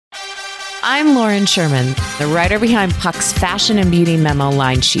I'm Lauren Sherman, the writer behind Puck's Fashion and Beauty Memo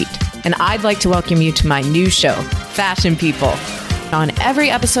line sheet, and I'd like to welcome you to my new show, Fashion People. On every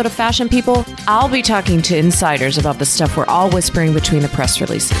episode of Fashion People, I'll be talking to insiders about the stuff we're all whispering between the press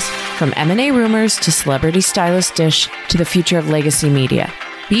releases, from M&A rumors to celebrity stylist dish to the future of legacy media.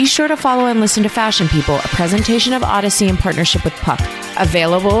 Be sure to follow and listen to Fashion People, a presentation of Odyssey in partnership with Puck,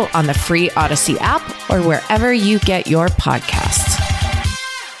 available on the free Odyssey app or wherever you get your podcasts.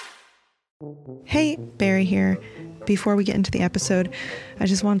 Hey, Barry here. Before we get into the episode, I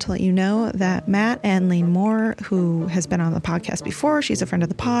just wanted to let you know that Matt and Lane Moore, who has been on the podcast before, she's a friend of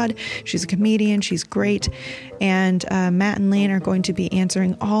the pod, she's a comedian, she's great, and Matt and Lane are going to be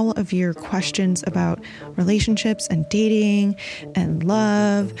answering all of your questions about relationships and dating and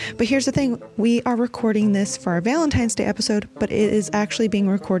love. But here's the thing, we are recording this for our Valentine's Day episode, but it is actually being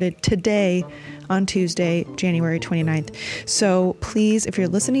recorded today on Tuesday, January 29th. So please, if you're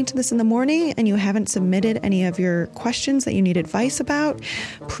listening to this in the morning and you haven't submitted any of your questions that you need advice about,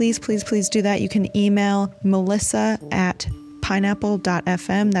 please do that. You can email Melissa at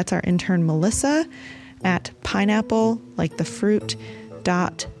pineapple.fm. That's our intern, Melissa, at pineapple, like the fruit,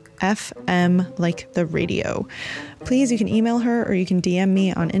 .fm, like the radio. Please, you can email her or you can DM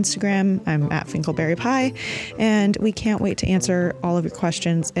me on Instagram. I'm at FinkleberryPie, and we can't wait to answer all of your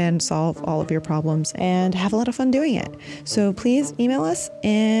questions and solve all of your problems and have a lot of fun doing it. So please email us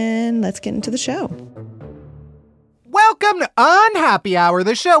and let's get into the show. Welcome to Unhappy Hour,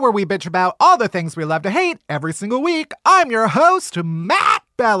 the show where we bitch about all the things we love to hate every single week. I'm your host, Matt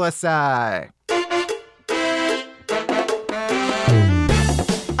Belisai.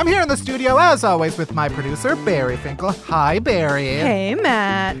 I'm here in the studio, as always, with my producer, Barry Finkel. Hi, Barry. Hey,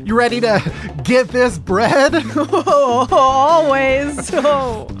 Matt. You ready to get this bread? Always.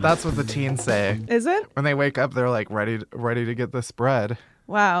 Oh. That's what the teens say. Is it? When they wake up, they're like, ready to get this bread.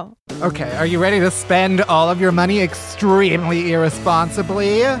 Wow. Okay, are you ready to spend all of your money extremely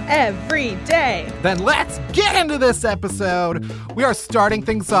irresponsibly? Every day. Then let's get into this episode. We are starting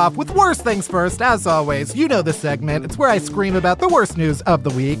things off with Worst Things First, as always. You know the segment. It's where I scream about the worst news of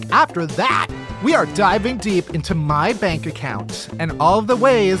the week. After that, we are diving deep into my bank account and all of the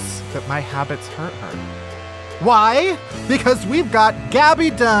ways that my habits hurt her. Why? Because we've got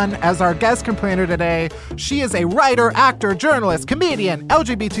Gaby Dunn as our guest complainer today. She is a writer, actor, journalist, comedian,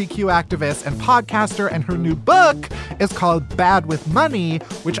 LGBTQ activist, and podcaster, and her new book is called Bad with Money,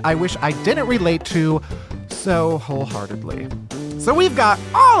 which I wish I didn't relate to so wholeheartedly. So we've got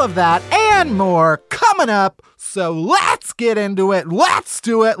all of that and more coming up. So let's get into it. Let's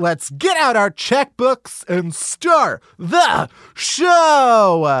do it. Let's get out our checkbooks and start the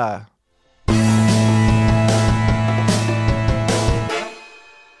show.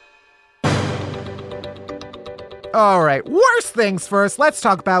 All right, worst things first. Let's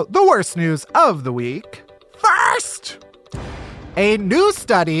talk about the worst news of the week. First, a new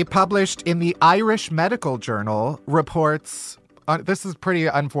study published in the Irish Medical Journal reports, this is pretty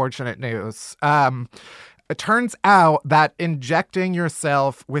unfortunate news. It turns out that injecting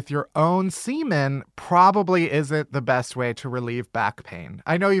yourself with your own semen probably isn't the best way to relieve back pain.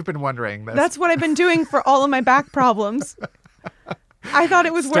 I know you've been wondering this. That's what I've been doing for all of my back problems. I thought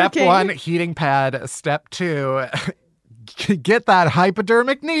it was Step working. 1, heating pad. Step 2, get that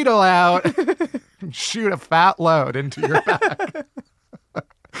hypodermic needle out. Shoot a fat load into your back.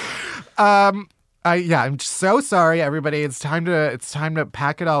 I'm so sorry, everybody. It's time to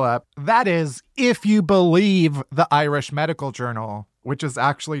pack it all up. That is, if you believe the Irish Medical Journal, which is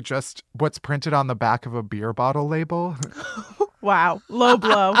actually just what's printed on the back of a beer bottle label. Wow. Low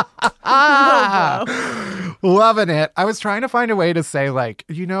blow. Low blow. Loving it. I was trying to find a way to say,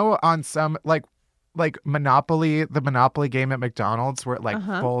 on some, Monopoly, the Monopoly game at McDonald's where it,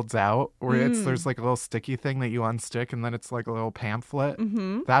 folds out, where there's, a little sticky thing that you unstick, and then it's, a little pamphlet.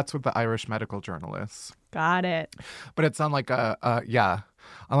 Mm-hmm. That's what the Irish Medical Journal is. Got it. But it's on,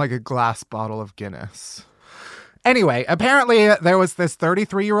 a glass bottle of Guinness. Anyway, apparently there was this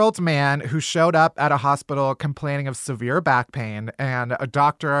 33-year-old man who showed up at a hospital complaining of severe back pain, and a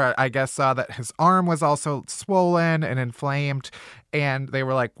doctor, I guess, saw that his arm was also swollen and inflamed, and they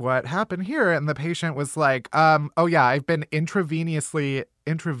were like, what happened here? And the patient was like, I've been intravenously?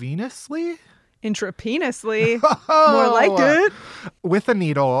 Intrapenously? More like it. With a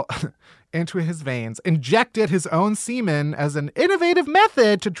needle into his veins, injected his own semen as an innovative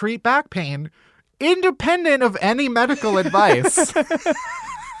method to treat back pain, independent of any medical advice.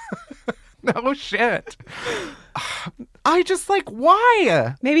 No shit. I just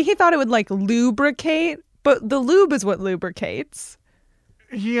why? Maybe he thought it would lubricate, but the lube is what lubricates.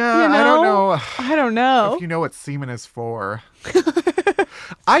 Yeah, You know? I don't know. I don't know. If you know what semen is for.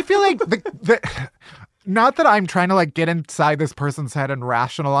 I feel like not that I'm trying to like get inside this person's head and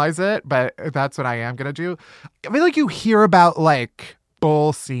rationalize it, but that's what I am going to do. I feel like you hear about like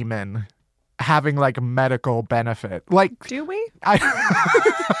bull semen having like medical benefit. Like, Do we? I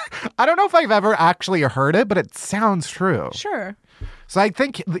don't know if I've ever actually heard it, but it sounds true. Sure. So I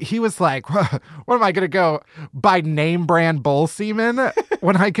think he was like, what am I going to go buy name brand bull semen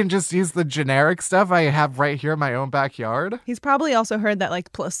when I can just use the generic stuff I have right here in my own backyard? He's probably also heard that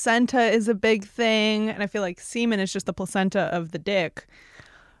like placenta is a big thing. And I feel like semen is just the placenta of the dick.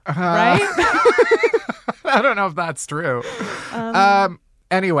 Right? I don't know if that's true.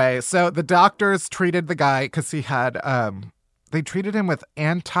 Anyway, so the doctors treated the guy because he had, they treated him with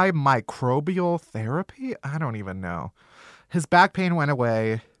antimicrobial therapy. I don't even know. His back pain went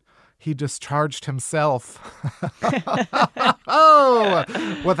away. He discharged himself.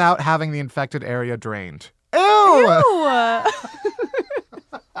 Without having the infected area drained. Ew! I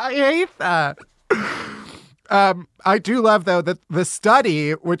hate that. I do love, though, that the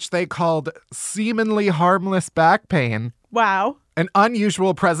study, which they called seemingly harmless back pain, Wow. an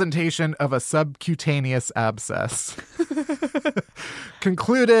unusual presentation of a subcutaneous abscess,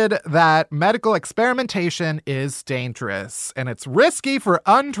 concluded that medical experimentation is dangerous and it's risky for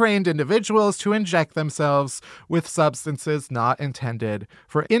untrained individuals to inject themselves with substances not intended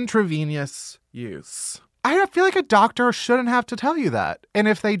for intravenous use. I feel like a doctor shouldn't have to tell you that. And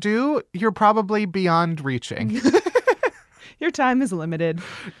if they do, you're probably beyond reaching. Your time is limited.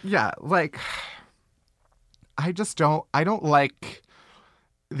 Yeah, like, I don't like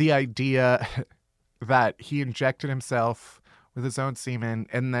the idea that he injected himself with his own semen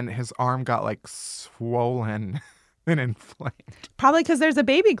and then his arm got like swollen and inflamed. Probably because there's a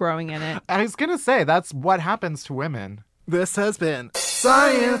baby growing in it. I was going to say, that's what happens to women. This has been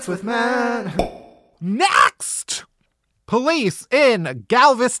Science with Matt. Next! Police in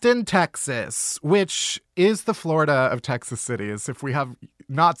Galveston, Texas, which is the Florida of Texas cities, if we have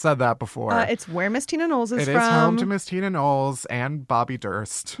not said that before. It's where Miss Tina Knowles is from. It is home to Miss Tina Knowles and Bobby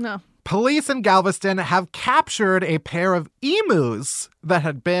Durst. No. Police in Galveston have captured a pair of emus that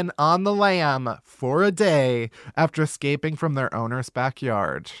had been on the lam for a day after escaping from their owner's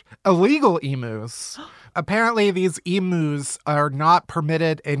backyard. Illegal emus. Apparently, these emus are not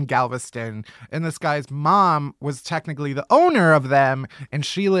permitted in Galveston, and this guy's mom was technically the owner of them, and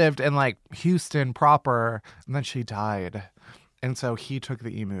she lived in, like, Houston proper, and then she died. And so he took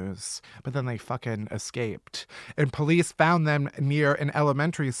the emus, but then they fucking escaped. And police found them near an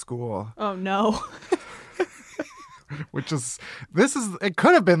elementary school. Oh, no. It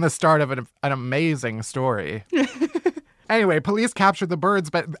could have been the start of an amazing story. Anyway, police captured the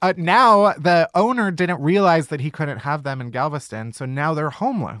birds, but now the owner didn't realize that he couldn't have them in Galveston, so now they're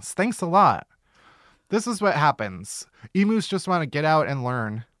homeless. Thanks a lot. This is what happens. Emus just want to get out and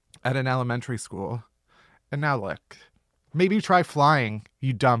learn at an elementary school. And now look. Maybe try flying,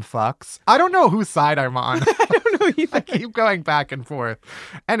 you dumb fucks. I don't know whose side I'm on. I don't know either. I keep going back and forth.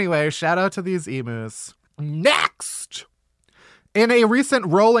 Anyway, shout out to these emus. Next! In a recent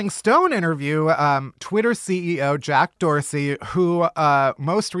Rolling Stone interview, Twitter CEO Jack Dorsey, who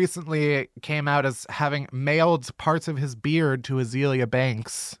most recently came out as having mailed parts of his beard to Azealia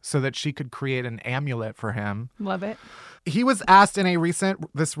Banks so that she could create an amulet for him. Love it. He was asked in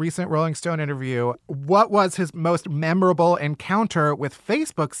this recent Rolling Stone interview what was his most memorable encounter with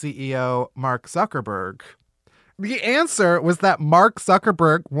Facebook CEO Mark Zuckerberg. The answer was that Mark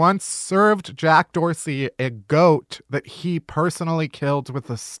Zuckerberg once served Jack Dorsey a goat that he personally killed with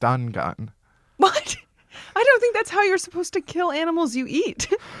a stun gun. What? I don't think that's how you're supposed to kill animals you eat.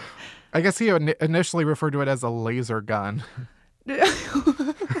 I guess he initially referred to it as a laser gun.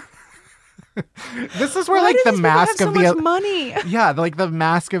 This is where, like, the mask of the money. Yeah, like the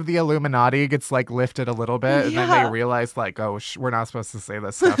mask of the Illuminati gets like lifted a little bit, and then they realize, like, oh, we're not supposed to say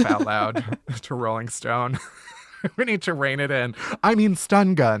this stuff out loud to Rolling Stone. We need to rein it in. I mean,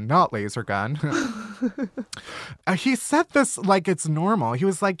 stun gun, not laser gun. He said this like it's normal. He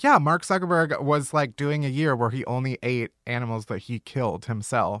was like, yeah, Mark Zuckerberg was like doing a year where he only ate animals that he killed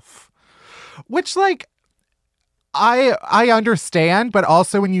himself, which, like, I understand, but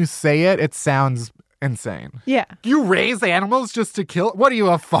also when you say it, it sounds insane. Yeah. You raise animals just to kill? What are you,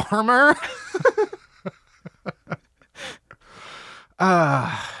 a farmer?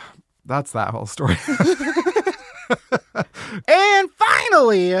 That's that whole story. And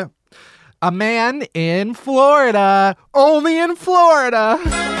finally, a man in Florida, only in Florida,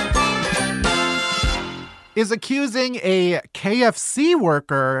 is accusing a KFC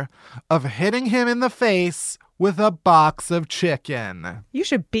worker of hitting him in the face with a box of chicken. You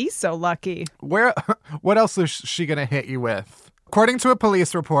should be so lucky. What else is she going to hit you with? According to a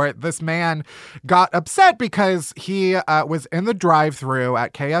police report, this man got upset because he was in the drive-thru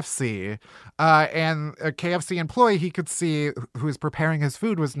at KFC, and a KFC employee he could see who was preparing his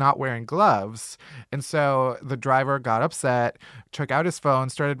food was not wearing gloves. And so the driver got upset, took out his phone,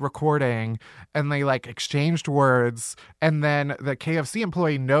 started recording, and they like exchanged words. And then the KFC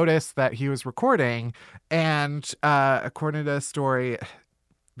employee noticed that he was recording, and according to the story,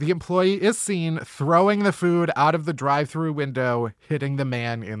 the employee is seen throwing the food out of the drive-thru window, hitting the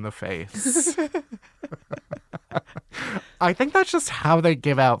man in the face. I think that's just how they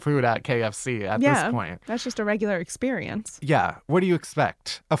give out food at KFC at this point. That's just a regular experience. Yeah. What do you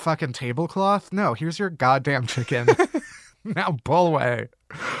expect? A fucking tablecloth? No, here's your goddamn chicken. Now pull away.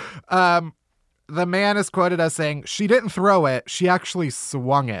 The man is quoted as saying, "She didn't throw it. She actually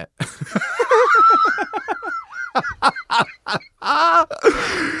swung it."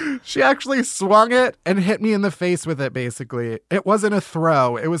 She actually swung it and hit me in the face with it, basically. It wasn't a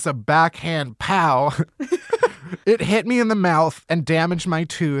throw. It was a backhand pow. It hit me in the mouth and damaged my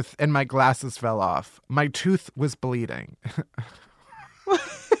tooth, and my glasses fell off. My tooth was bleeding.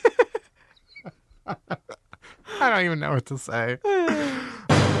 I don't even know what to say.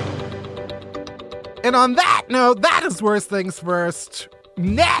 And on that note, that is Worst Things First.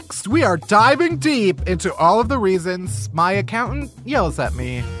 Next, we are diving deep into all of the reasons my accountant yells at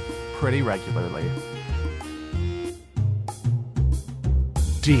me pretty regularly.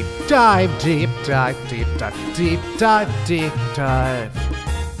 Deep dive, deep dive, deep dive, deep dive, deep dive.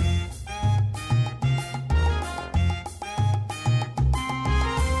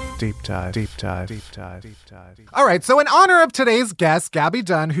 Deep dive, deep dive, deep dive, deep dive. All right, so in honor of today's guest, Gaby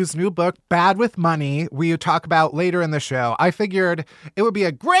Dunn, whose new book, Bad with Money, we talk about later in the show, I figured it would be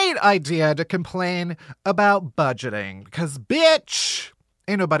a great idea to complain about budgeting. Because, bitch,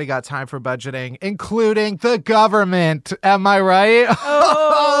 ain't nobody got time for budgeting, including the government. Am I right?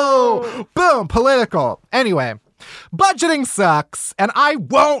 Oh, boom, political. Anyway, budgeting sucks, and I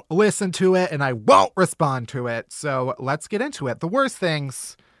won't listen to it, and I won't respond to it. So let's get into it. The worst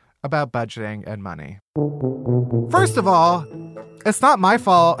things about budgeting and money. First of all, it's not my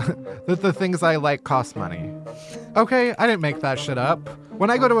fault that the things I like cost money. Okay, I didn't make that shit up.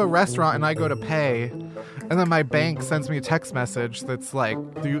 When I go to a restaurant and I go to pay, and then my bank sends me a text message that's like,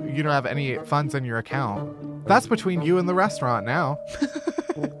 you don't have any funds in your account. That's between you and the restaurant now.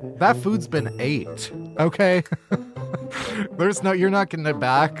 That food's been ate, okay? You're not getting it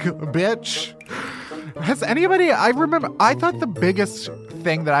back, bitch. Has anybody, I thought the biggest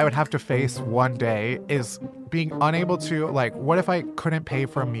thing that I would have to face one day is being unable to, like, what if I couldn't pay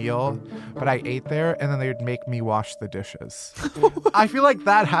for a meal, but I ate there and then they would make me wash the dishes? I feel like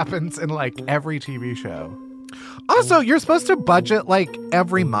that happens in, like, every TV show. Also, you're supposed to budget, like,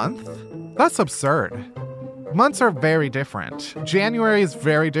 every month? That's absurd. Months are very different. January is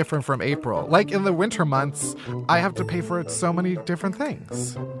very different from April. Like, in the winter months, I have to pay for so many different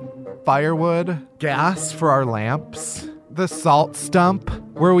things. Firewood, gas for our lamps, the salt stump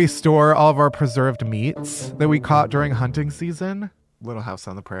where we store all of our preserved meats that we caught during hunting season. Little House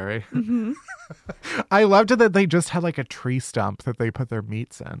on the Prairie. Mm-hmm. I loved it that they just had like a tree stump that they put their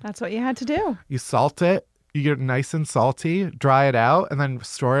meats in. That's what you had to do. You salt it, you get it nice and salty, dry it out, and then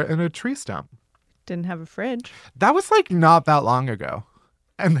store it in a tree stump. Didn't have a fridge. That was like not that long ago.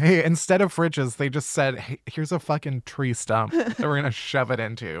 And they, instead of fridges, they just said, hey, here's a fucking tree stump that we're going to shove it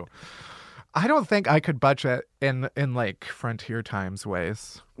into. I don't think I could budget in like frontier times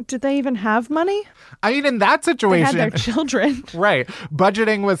ways. Did they even have money? I mean, in that situation. They had their children. Right.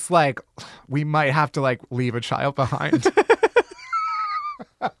 Budgeting was like, we might have to like leave a child behind.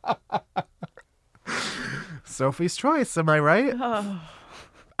 Sophie's choice, am I right? Oh.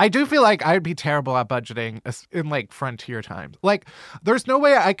 I do feel like I'd be terrible at budgeting in like frontier times. Like, there's no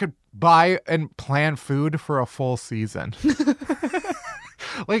way I could buy and plan food for a full season.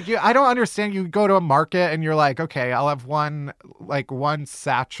 Like, I don't understand. You go to a market and you're like, okay, I'll have one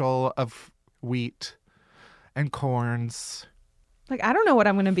satchel of wheat and corns. Like, I don't know what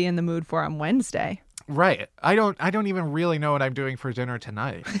I'm going to be in the mood for on Wednesday. Right. I don't even really know what I'm doing for dinner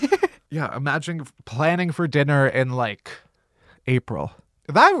tonight. Yeah, imagine planning for dinner in like April.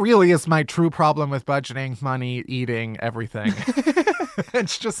 That really is my true problem with budgeting, money, eating, everything.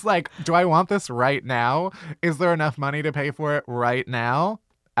 It's just like, do I want this right now? Is there enough money to pay for it right now?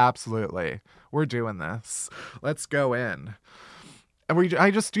 Absolutely. We're doing this. Let's go in. And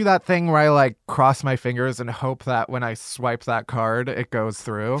I just do that thing where I like cross my fingers and hope that when I swipe that card, it goes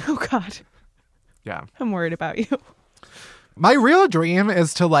through. Oh, God. Yeah. I'm worried about you. My real dream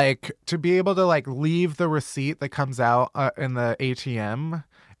is to be able to leave the receipt that comes out in the ATM,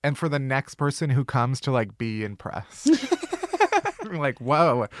 and for the next person who comes to be impressed. Like,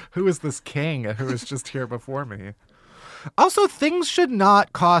 whoa, who is this king who is just here before me? Also, things should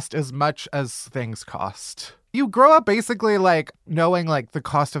not cost as much as things cost. You grow up basically knowing the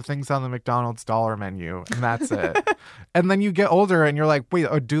cost of things on the McDonald's dollar menu, and that's it. And then you get older and you're like, wait,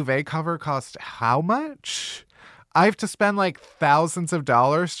 a duvet cover costs how much? I have to spend thousands of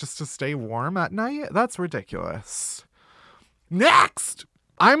dollars just to stay warm at night? That's ridiculous. Next!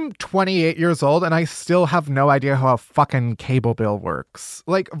 I'm 28 years old and I still have no idea how a fucking cable bill works.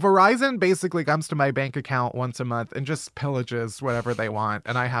 Verizon basically comes to my bank account once a month and just pillages whatever they want,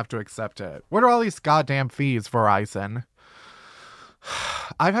 and I have to accept it. What are all these goddamn fees, Verizon?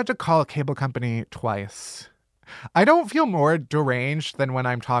 I've had to call a cable company twice. I don't feel more deranged than when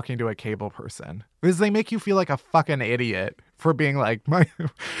I'm talking to a cable person, because they make you feel like a fucking idiot for being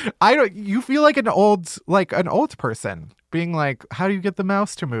you feel like an old person being like, how do you get the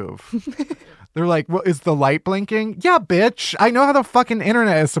mouse to move? They're like, well, is the light blinking? Yeah, bitch. I know how the fucking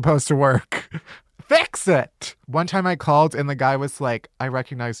internet is supposed to work. Fix it. One time I called and the guy was like, I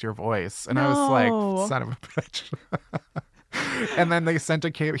recognize your voice. And I was like, son of a bitch. And then they sent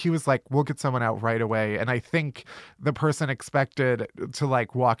a cable. He was like, we'll get someone out right away. And I think the person expected to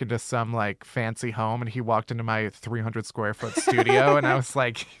walk into some fancy home, and he walked into my 300 square foot studio. And I was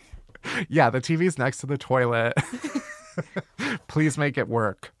like, yeah, the TV's next to the toilet. Please make it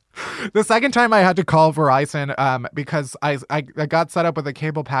work. The second time I had to call Verizon because I got set up with a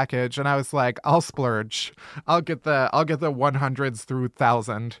cable package, and I was like, I'll splurge. I'll get the 100s through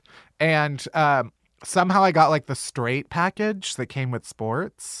 1,000. And somehow I got the straight package that came with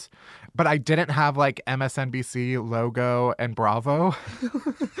sports, but I didn't have MSNBC logo and Bravo.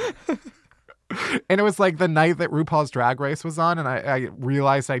 And it was the night that RuPaul's Drag Race was on, and I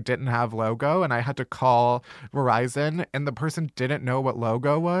realized I didn't have logo, and I had to call Verizon, and the person didn't know what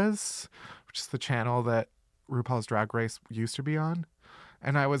logo was, which is the channel that RuPaul's Drag Race used to be on.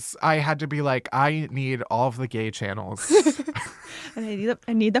 And I had to be like, I need all of the gay channels. And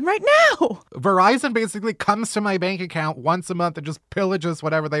I need them right now. Verizon basically comes to my bank account once a month and just pillages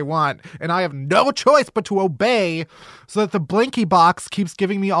whatever they want. And I have no choice but to obey, so that the Blinky box keeps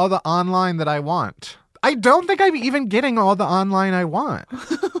giving me all the online that I want. I don't think I'm even getting all the online I want.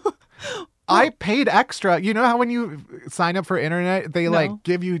 I paid extra. You know how when you sign up for internet, they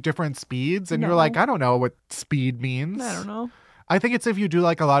give you different speeds, and you're like, I don't know what speed means. I don't know. I think it's if you do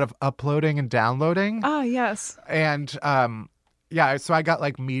a lot of uploading and downloading. Ah, yes. And yeah, so I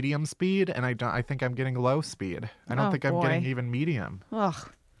got medium speed, and I think I'm getting low speed. I don't think I'm getting even medium.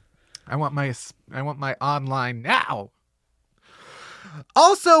 Ugh. I want my online now.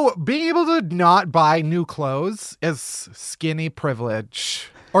 Also, being able to not buy new clothes is skinny privilege,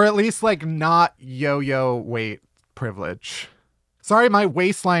 or at least not yo-yo weight privilege. Sorry, my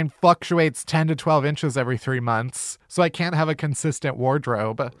waistline fluctuates 10 to 12 inches every 3 months, so I can't have a consistent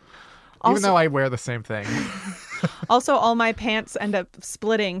wardrobe, even though I wear the same thing. Also, all my pants end up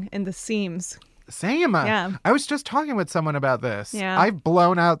splitting in the seams. Same. Yeah. I was just talking with someone about this. Yeah. I've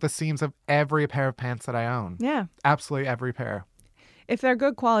blown out the seams of every pair of pants that I own. Yeah. Absolutely every pair. If they're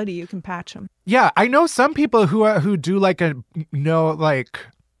good quality, you can patch them. Yeah, I know some people who do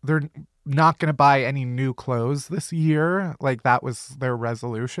they're not going to buy any new clothes this year. That was their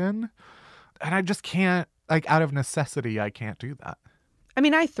resolution. And I just can't, out of necessity, I can't do that. I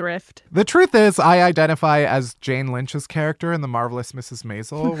mean, I thrift. The truth is, I identify as Jane Lynch's character in The Marvelous Mrs.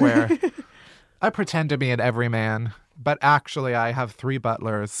 Maisel, where I pretend to be an everyman, but actually I have 3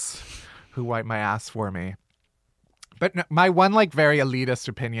 butlers who wipe my ass for me. But my one very elitist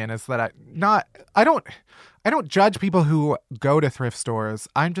opinion is that I don't judge people who go to thrift stores.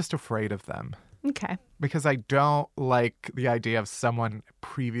 I'm just afraid of them. Okay. Because I don't like the idea of someone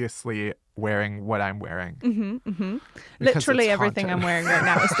previously wearing what I'm wearing. Mm-hmm, mm-hmm. Literally everything I'm wearing right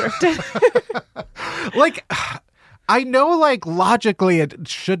now is thrifted. I know logically it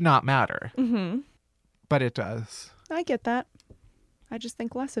should not matter. Mm-hmm. But it does. I get that. I just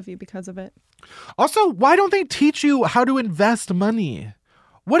think less of you because of it. Also, why don't they teach you how to invest money?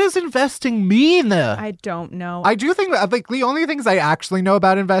 What does investing mean? I don't know. I do think the only things I actually know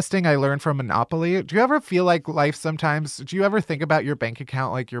about investing I learned from Monopoly. Do you ever feel like life sometimes? Do you ever think about your bank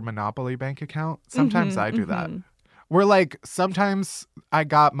account like your Monopoly bank account? Sometimes I do that. Where sometimes I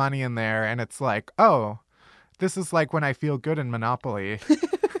got money in there and it's like, oh, this is when I feel good in Monopoly.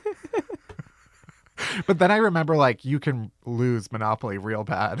 But then I remember you can lose Monopoly real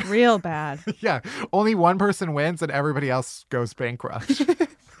bad. Real bad. Yeah. Only one person wins and everybody else goes bankrupt.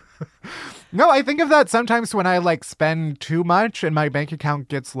 No, I think of that sometimes when I like spend too much and my bank account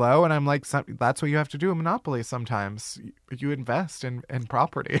gets low, and I'm like, that's what you have to do in Monopoly sometimes. You invest in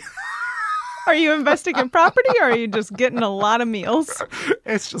property. Are you investing in property or are you just getting a lot of meals?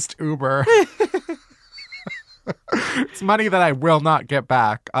 It's just Uber. It's money that I will not get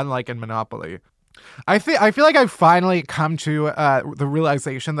back, unlike in Monopoly. I feel like I've finally come to the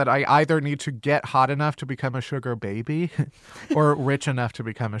realization that I either need to get hot enough to become a sugar baby or rich enough to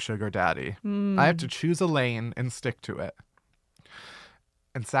become a sugar daddy. I have to choose a lane and stick to it.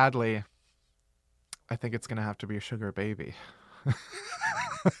 And sadly, I think it's going to have to be a sugar baby.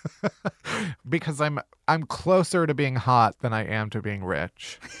 Because I'm closer to being hot than I am to being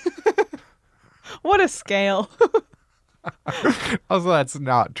rich. What a scale. Also, that's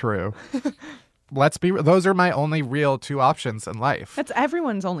not true. Those are my only real two options in life. That's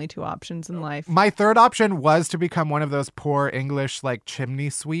everyone's only two options in life. My third option was to become one of those poor English like chimney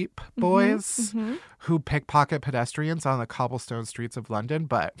sweep boys who pickpocket pedestrians on the cobblestone streets of London,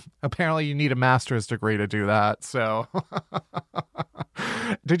 but apparently you need a master's degree to do that. So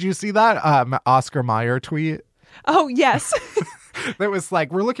did you see that Oscar Mayer tweet? Oh, yes. That was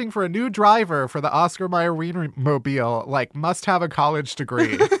like, we're looking for a new driver for the Oscar Mayer Wienermobile, like must have a college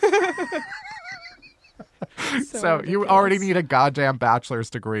degree. So you already need a goddamn bachelor's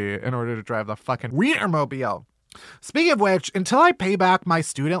degree in order to drive the fucking Wienermobile. Speaking of which, until I pay back my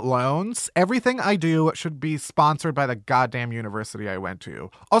student loans, everything I do should be sponsored by the goddamn university I went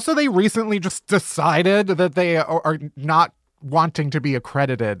to. Also, they recently just decided that they are not wanting to be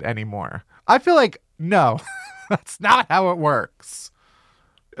accredited anymore. I feel like, no, that's not how it works.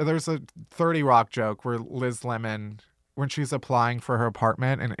 There's a 30 Rock joke where Liz Lemon, when she's applying for her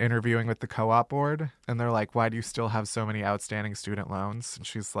apartment and interviewing with the co-op board, and they're like, why do you still have so many outstanding student loans? And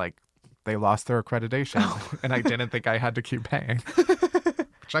she's like, they lost their accreditation, and I didn't think I had to keep paying,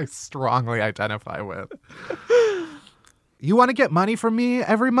 which I strongly identify with. You want to get money from me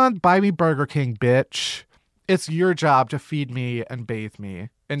every month? Buy me Burger King, bitch. It's your job to feed me and bathe me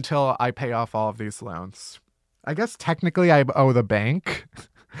until I pay off all of these loans. I guess technically I owe the bank.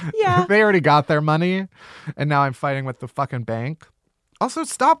 Yeah. They already got their money, and now I'm fighting with the fucking bank. Also,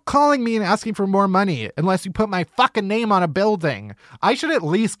 stop calling me and asking for more money unless you put my fucking name on a building. I should at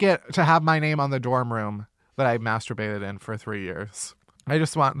least get to have my name on the dorm room that I masturbated in for 3 years. I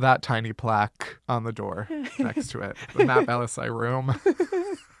just want that tiny plaque on the door next to it. The Matt Belisai room.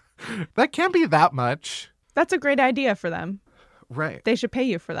 That can't be that much. That's a great idea for them. Right. They should pay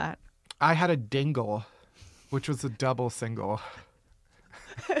you for that. I had a dingle, which was a double single.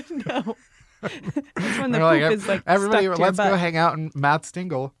 No. That's when the They're poop is like everybody, stuck to let's your butt. go hang out in Matt's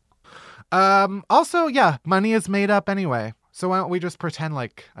dingle. Also, yeah, money is made up anyway. So why don't we just pretend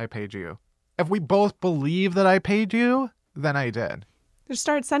like I paid you? If we both believe that I paid you, then I did. Just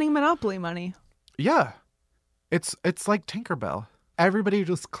start sending Monopoly money. Yeah. It's like Tinkerbell. Everybody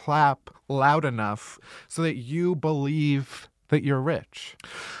just clap loud enough so that you believe that you're rich.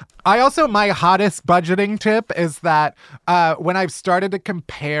 My hottest budgeting tip is that when I've started to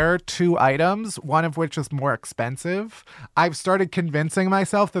compare two items, one of which is more expensive, I've started convincing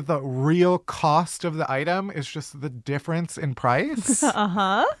myself that the real cost of the item is just the difference in price. Does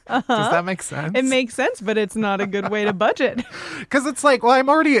that make sense? It makes sense, but it's not a good way to budget. Because it's like, well, I'm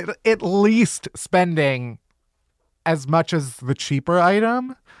already at least spending as much as the cheaper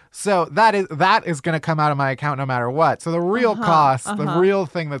item. So that is going to come out of my account no matter what. So the real cost, the real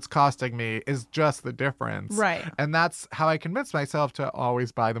thing that's costing me is just the difference. Right. And that's how I convince myself to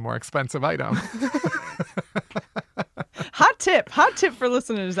always buy the more expensive item. Hot tip for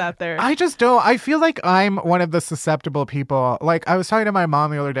listeners out there. I just don't. I feel like I'm one of the susceptible people. Like I was talking to my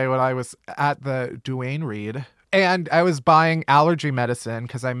mom the other day when I was at the Duane Reade, and I was buying allergy medicine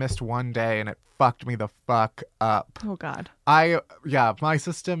because I missed one day and it fucked me the fuck up. Oh, God. My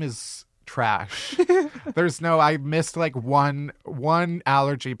system is trash. I missed like one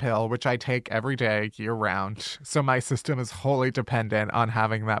allergy pill, which I take every day year round. So my system is wholly dependent on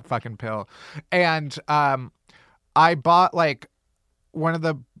having that fucking pill. And I bought like one of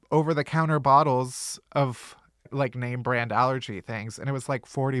the over-the-counter bottles of like name brand allergy things, and it was like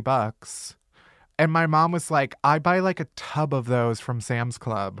 $40. And my mom was like, I buy like a tub of those from Sam's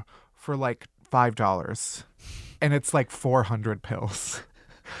Club for like $5. And it's like 400 pills.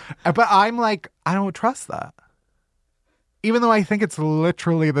 But I'm like, I don't trust that. Even though I think it's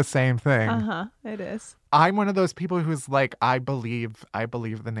literally the same thing. It is. I'm one of those people who's like, I believe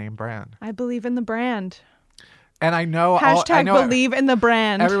the name brand. I believe in the brand. And I know... believe in the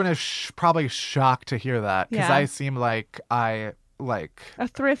brand. Everyone is probably shocked to hear that. Because Yeah. I seem like a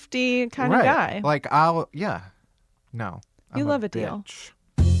thrifty kind of guy. Like, no. You I'm love a a deal. bitch.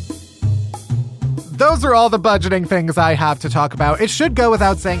 those are all the budgeting things I have to talk about. It should go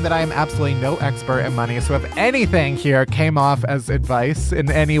without saying that I am absolutely no expert in money, so if anything here came off as advice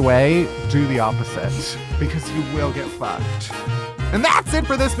in any way, do the opposite, because you will get fucked. And that's it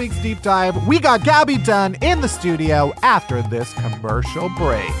for this week's Deep Dive. We got Gaby Dunn in the studio after this commercial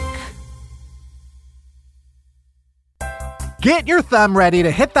break. Get your thumb ready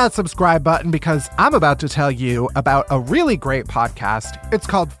to hit that subscribe button because I'm about to tell you about a really great podcast. It's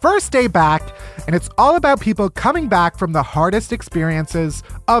called First Day Back, and it's all about people coming back from the hardest experiences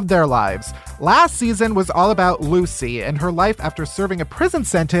of their lives. Last season was all about Lucy and her life after serving a prison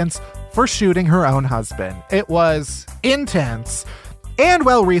sentence for shooting her own husband. It was intense and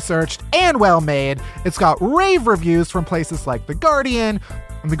well-researched and well-made. It's got rave reviews from places like The Guardian.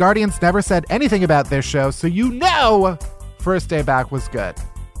 And The Guardian's never said anything about this show, so you know First Day Back was good.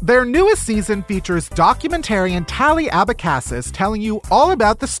 Their newest season features documentarian Tally Abacassis telling you all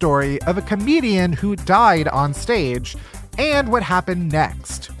about the story of a comedian who died on stage and what happened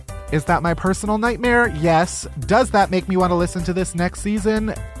next. Is that my personal nightmare? Yes. Does that make me want to listen to this next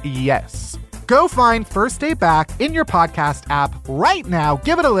season? Yes. Go find First Day Back in your podcast app right now,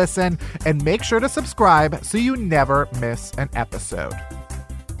 give it a listen, and make sure to subscribe so you never miss an episode.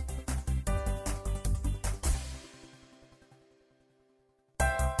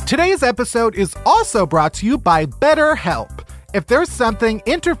 Today's episode is also brought to you by BetterHelp. If there's something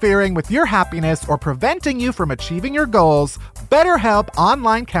interfering with your happiness or preventing you from achieving your goals, BetterHelp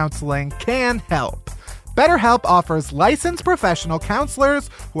Online Counseling can help. BetterHelp offers licensed professional counselors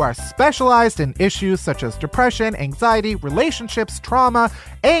who are specialized in issues such as depression, anxiety, relationships, trauma,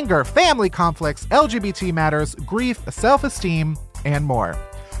 anger, family conflicts, LGBT matters, grief, self-esteem, and more.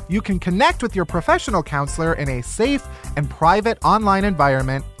 You can connect with your professional counselor in a safe and private online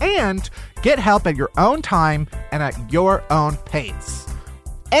environment and get help at your own time and at your own pace.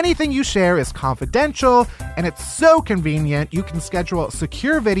 Anything you share is confidential, and it's so convenient you can schedule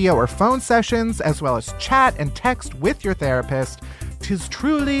secure video or phone sessions as well as chat and text with your therapist. 'Tis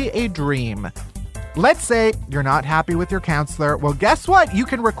truly a dream. Let's say you're not happy with your counselor. Well, guess what? You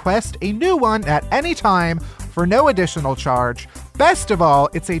can request a new one at any time for no additional charge. Best of all,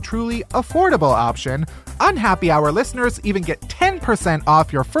 it's a truly affordable option. Unhappy Hour listeners even get 10%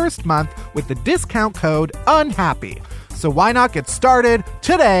 off your first month with the discount code UNHAPPY. So why not get started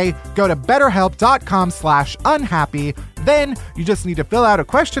today? Go to betterhelp.com/unhappy. Then you just need to fill out a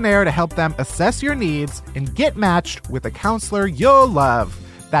questionnaire to help them assess your needs and get matched with a counselor you'll love.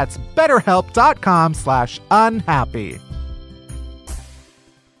 That's betterhelp.com/unhappy.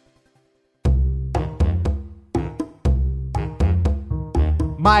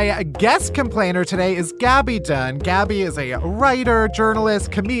 My guest complainer today is Gaby Dunn. Gaby is a writer,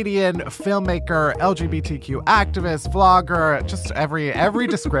 journalist, comedian, filmmaker, LGBTQ activist, vlogger, just every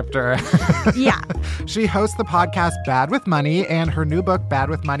descriptor. Yeah. She hosts the podcast Bad with Money, and her new book, Bad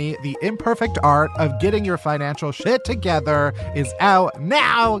with Money, The Imperfect Art of Getting Your Financial Shit Together, is out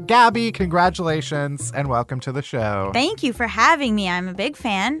now. Gaby, congratulations, and welcome to the show. Thank you for having me. I'm a big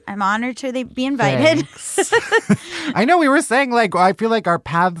fan. I'm honored to be invited. I know we were saying, I feel like our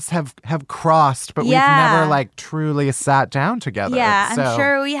paths have crossed, but we've never truly sat down together. Yeah, so. I'm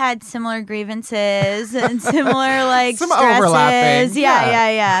sure we had similar grievances and similar some stresses. overlapping.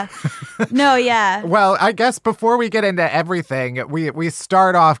 Yeah. No, yeah. Well, I guess before we get into everything, we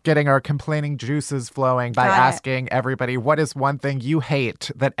start off getting our complaining juices flowing by asking everybody, what is one thing you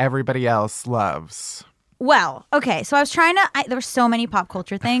hate that everybody else loves? Well, okay, so I was trying to, there were so many pop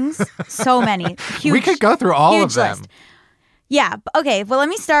culture things, so many. Huge, we could go through all of them. List. Yeah, okay, well, let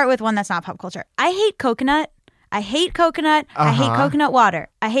me start with one that's not pop culture. I hate coconut. I hate coconut. I hate coconut water.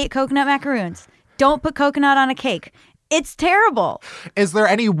 I hate coconut macaroons. Don't put coconut on a cake. It's terrible. Is there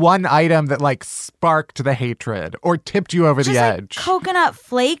any one item that sparked the hatred or tipped you over the edge? Coconut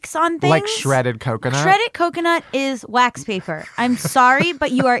flakes on things. Like shredded coconut? Shredded coconut is wax paper. I'm sorry,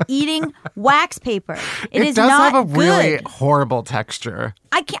 but you are eating wax paper. It is does not have a really good. Horrible texture.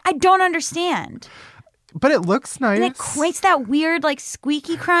 I don't understand. But it looks nice. And it creates that weird,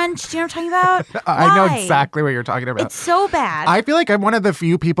 squeaky crunch. Do you know what I'm talking about? I know exactly what you're talking about. It's so bad. I feel like I'm one of the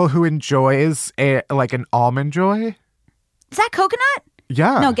few people who enjoys an Almond Joy. Is that coconut?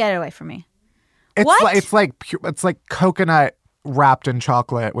 Yeah. No, get it away from me. It's what? It's like coconut wrapped in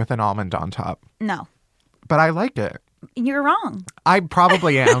chocolate with an almond on top. No. But I like it. You're wrong. I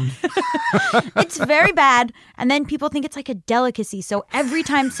probably am. It's very bad. And then people think it's like a delicacy. So every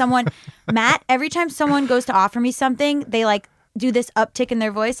time someone goes to offer me something, they do this uptick in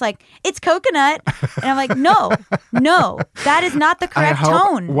their voice, like, it's coconut. And I'm like, no, that is not the correct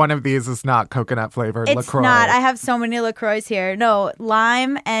tone. One of these is not coconut flavored It's LaCroix. not. I have so many LaCroix here. No,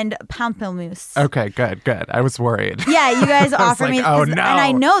 lime and pamplemousse. Okay, good. I was worried. Yeah, you guys offer me. Oh, no. And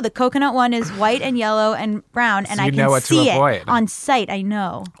I know the coconut one is white and yellow and brown, and So I you know can what to see avoid. it on sight. I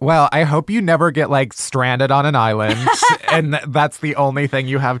know. Well, I hope you never get like stranded on an island and that's the only thing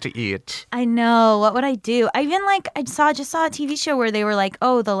you have to eat. I know. What would I do? I even just saw a TV show where they were like,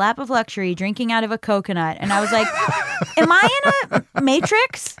 oh, the lap of luxury, drinking out of a coconut. And I was like, am I in a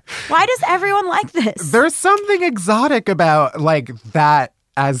Matrix? Why does everyone like this? There's something exotic about like that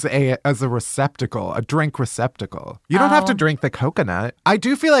as a receptacle, a drink receptacle. You don't have to drink the coconut. I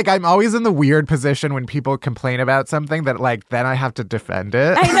do feel like I'm always in the weird position when people complain about something that like then I have to defend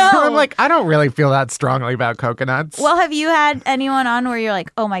it. I know. I'm like, I don't really feel that strongly about coconuts. Well, have you had anyone on where you're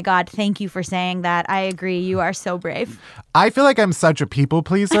like, oh my God, thank you for saying that. I agree. You are so brave. I feel like I'm such a people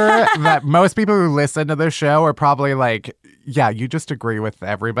pleaser that most people who listen to the show are probably like, yeah, you just agree with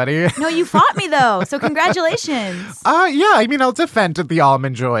everybody. No, you fought me though. So congratulations. Yeah, I mean, I'll defend the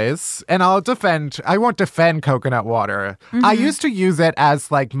almond joys and I won't defend coconut water. Mm-hmm. I used to use it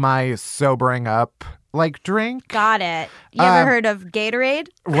as like my sobering up like drink. Got it. You ever heard of Gatorade?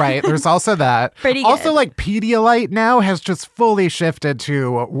 Right. There's also that. Pretty good. Also, like Pedialyte now has just fully shifted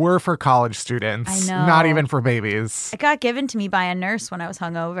to we're for college students. I know. Not even for babies. It got given to me by a nurse when I was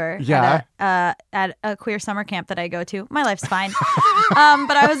hungover. Yeah. At a queer summer camp that I go to. My life's fine.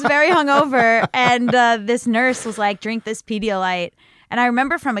 But I was very hungover, and this nurse was like, drink this Pedialyte. And I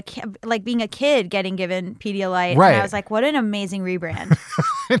remember from being a kid getting given Pedialyte. Right. And I was like, what an amazing rebrand.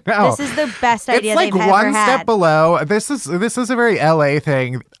 No. This is the best idea It's like they've one ever step had. below. This is a very LA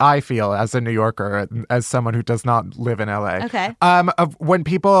thing, I feel, as a New Yorker, as someone who does not live in LA. Okay. Of when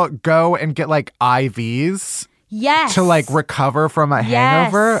people go and get like IVs Yes. to like recover from a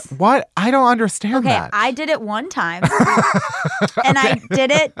hangover. What? I don't understand Okay, that. I did it one time. And I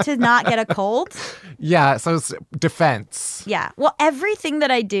did it to not get a cold. Yeah, so it's defense. Yeah. Well, everything that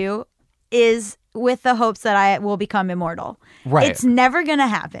I do is with the hopes that I will become immortal. Right. It's never going to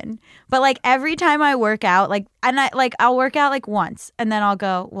happen. But like every time I work out, I'll work out like once and then I'll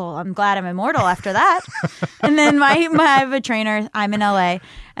go, well, I'm glad I'm immortal after that. And then I have a trainer, I'm in LA,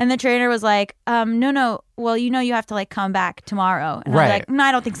 and the trainer was like, no, well, you have to like come back tomorrow. And I was like, no,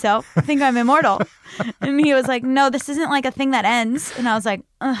 I don't think so. I think I'm immortal. And he was like, no, this isn't like a thing that ends. And I was like,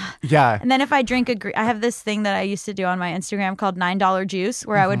 ugh. Yeah. And then if I drink I have this thing that I used to do on my Instagram called $9 juice,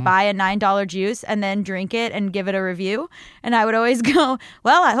 where I would buy a $9 juice and then drink it and give it a review. And I would always go,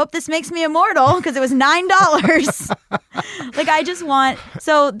 well, I hope this makes me immortal because it was $9. Like I just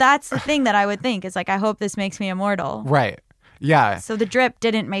so that's the thing that I would think is like, I hope this makes me immortal. Right. Yeah. So the drip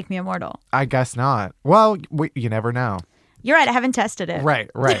didn't make me immortal. I guess not. Well, you never know. You're right. I haven't tested it. Right.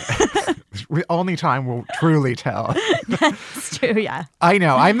 Only time will truly tell. That's true. Yeah. I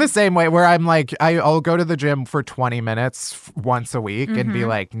know. I'm the same way where I'm like, I'll go to the gym for 20 minutes once a week and be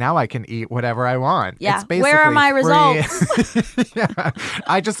like, now I can eat whatever I want. Yeah. It's basically Where are my free. results? Yeah.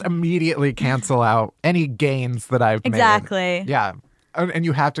 I just immediately cancel out any gains that I've made. Exactly. Yeah. And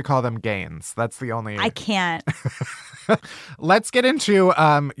you have to call them gains. That's the only... I can't. Let's get into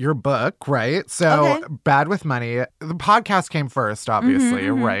your book, right? So, Okay. Bad with Money. The podcast came first, obviously,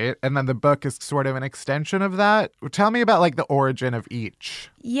 right? And then the book is sort of an extension of that. Tell me about like the origin of each.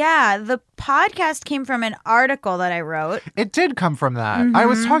 Yeah. The podcast came from an article that I wrote. It did come from that. I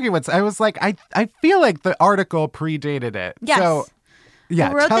was talking with... I was like, I feel like the article predated it. Yes. So,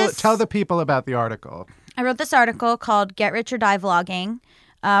 yeah, I wrote tell the people about the article. I wrote this article called Get Rich or Die Vlogging,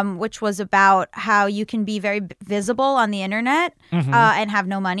 which was about how you can be very visible on the internet and have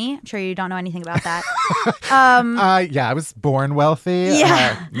no money. I'm sure you don't know anything about that. Yeah, I was born wealthy.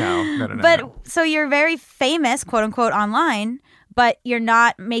 Yeah. No. But so you're very famous, quote unquote, online, but you're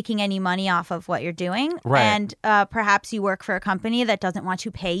not making any money off of what you're doing. Right. And perhaps you work for a company that doesn't want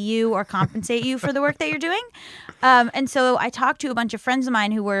to pay you or compensate you for the work that you're doing. And so I talked to a bunch of friends of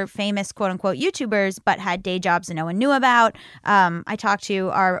mine who were famous, quote unquote, YouTubers, but had day jobs that no one knew about. I talked to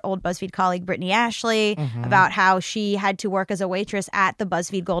our old BuzzFeed colleague, Brittany Ashley, about how she had to work as a waitress at the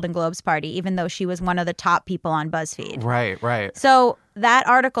BuzzFeed Golden Globes party, even though she was one of the top people on BuzzFeed. Right. So that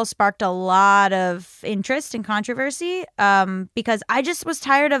article sparked a lot of interest and controversy because I just was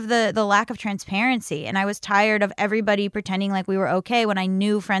tired of the lack of transparency. And I was tired of everybody pretending like we were okay when I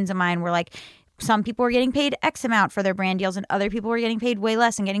knew friends of mine were like, some people were getting paid X amount for their brand deals and other people were getting paid way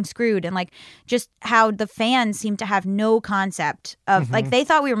less and getting screwed. And like just how the fans seemed to have no concept of like they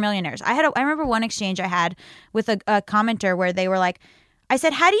thought we were millionaires. I remember one exchange I had with a commenter where they were like, I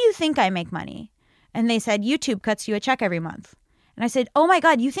said, how do you think I make money? And they said, YouTube cuts you a check every month. And I said, oh my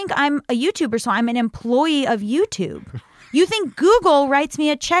God, you think I'm a YouTuber, so I'm an employee of YouTube. You think Google writes me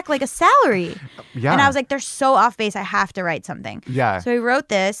a check like a salary. Yeah. And I was like, they're so off base. I have to write something. Yeah. So I wrote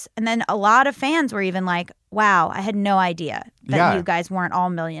this. And then a lot of fans were even like, wow, I had no idea that you guys weren't all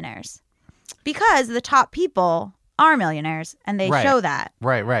millionaires. Because the top people are millionaires and they show that.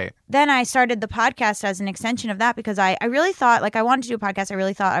 Right. Then I started the podcast as an extension of that because I really thought, like, I wanted to do a podcast. I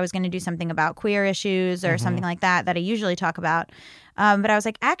really thought I was going to do something about queer issues or something like that I usually talk about. But I was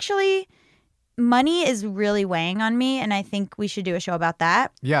like, actually, money is really weighing on me, and I think we should do a show about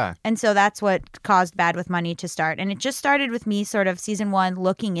that. Yeah. And so that's what caused Bad with Money to start. And it just started with me sort of season 1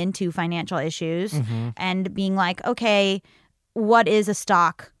 looking into financial issues and being like, okay, what is a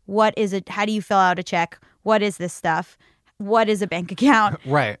stock? What is it? How do you fill out a check? What is this stuff? What is a bank account?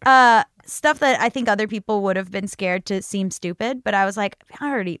 Right. Stuff that I think other people would have been scared to seem stupid, but I was like,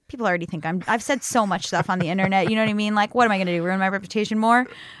 people already think I've said so much stuff on the internet. You know what I mean? Like, what am I going to do? Ruin my reputation more?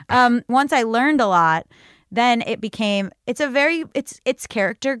 Once I learned a lot, then it became, it's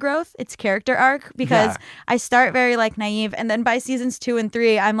character growth. It's character arc because I start very like naive. And then by seasons 2 and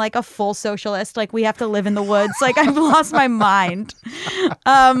 3, I'm like a full socialist. Like we have to live in the woods. Like I've lost my mind.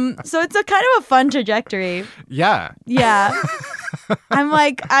 So it's a kind of a fun trajectory. Yeah. Yeah. I'm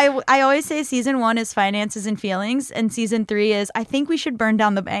like, I always say season 1 is finances and feelings, and season 3 is I think we should burn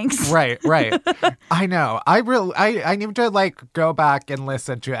down the banks. Right. I know. I need to like go back and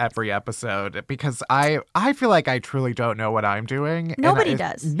listen to every episode because I feel like I truly don't know what I'm doing. Nobody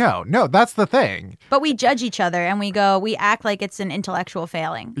does. No, that's the thing. But we judge each other and we act like it's an intellectual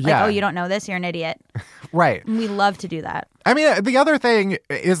failing. Like, oh, you don't know this, you're an idiot. Right. And we love to do that. I mean, the other thing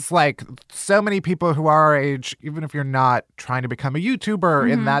is like so many people who are our age, even if you're not trying to become a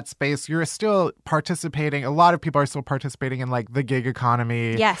YouTuber in that space, you're still participating. A lot of people are still participating in like the gig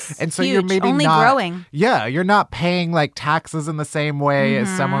economy. Yes. And so huge. you're maybe only not growing. Yeah. You're not paying like taxes in the same way as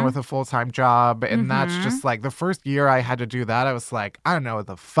someone with a full-time job. And that's just like the first year I had to do that. I was like, I don't know what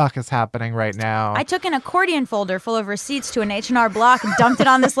the fuck is happening right now. I took an accordion folder full of receipts to an H&R Block and dumped it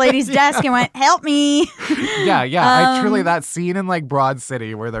on this lady's desk and went, help me. Yeah. I truly, that scene in like Broad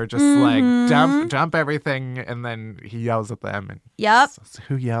City where they're just like dump everything and then he yells at them. And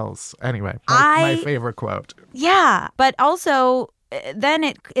who yells? Anyway, my favorite quote. Yeah. But also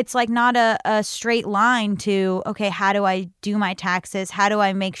then it's like not a straight line to, okay, how do I do my taxes? How do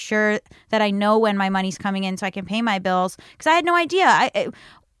I make sure that I know when my money's coming in so I can pay my bills? Because I had no idea.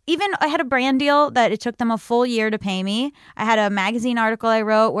 I had a brand deal that it took them a full year to pay me. I had a magazine article I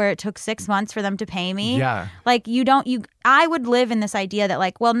wrote where it took 6 months for them to pay me. Yeah. Like I would live in this idea that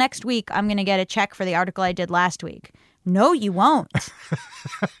like, well, next week I'm going to get a check for the article I did last week. No, you won't.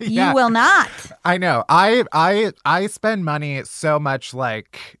 You will not. I know. I spend money so much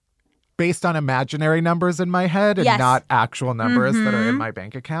like based on imaginary numbers in my head and not actual numbers that are in my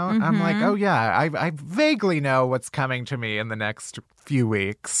bank account. I'm like, oh yeah, I vaguely know what's coming to me in the next few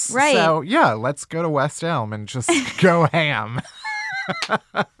weeks. Right. So yeah, let's go to West Elm and just go ham.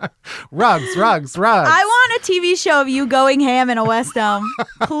 Rugs. I want a TV show of you going ham in a West Elm.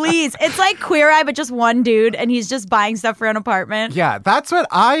 Please. It's like Queer Eye, but just one dude, and he's just buying stuff for an apartment. Yeah, that's what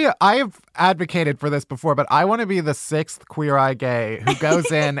I've advocated for this before, but I want to be the 6th Queer Eye gay who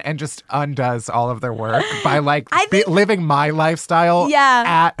goes in and just undoes all of their work by like living my lifestyle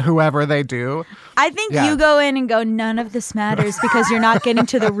at whoever they do. I think you go in and go, none of this matters because you're not getting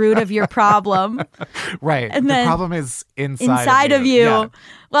to the root of your problem. Right. And the problem is inside of you. Yeah.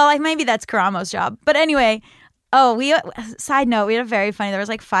 Well, like maybe that's Karamo's job. But anyway, side note, we had a very funny, there was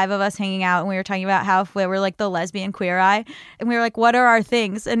like 5 of us hanging out and we were talking about how we were like the lesbian Queer Eye. And we were like, what are our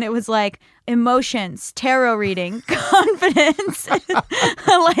things? And it was like emotions, tarot reading, confidence. Like,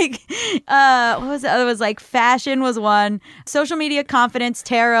 what was the other? It was like fashion was one, social media, confidence,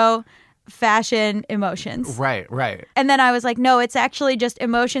 tarot, fashion, emotions. Right. And then I was like, no, it's actually just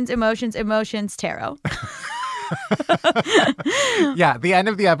emotions, tarot. Yeah, the end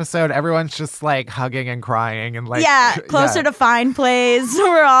of the episode, everyone's just like hugging and crying and like closer to fine plays.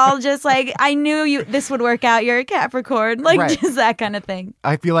 We're all just like, I knew this would work out. You're a Capricorn, like just that kind of thing.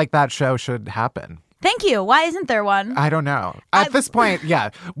 I feel like that show should happen. Thank you. Why isn't there one? I don't know. At this point,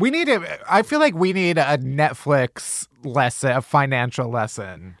 we need I feel like we need a Netflix lesson, a financial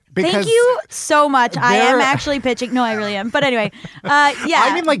lesson. Thank you so much. I am actually pitching. No, I really am. But anyway,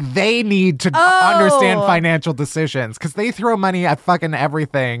 I mean, like, they need to understand financial decisions because they throw money at fucking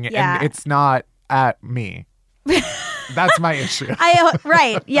everything and it's not at me. That's my issue.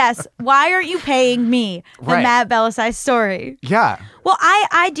 Right. Yes. Why aren't you paying me? The Matt Bellassai story. Yeah. Well,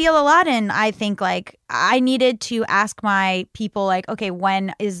 I deal a lot in, I think, like, I needed to ask my people, like, okay,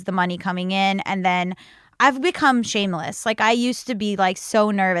 when is the money coming in? And then I've become shameless. Like I used to be like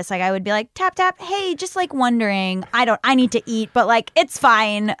so nervous. Like I would be like, tap, tap. Hey, just like wondering. I need to eat, but like, it's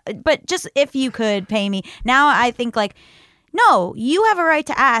fine. But just if you could pay me. Now I think like, no, you have a right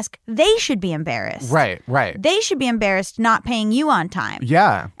to ask. They should be embarrassed. Right. They should be embarrassed not paying you on time.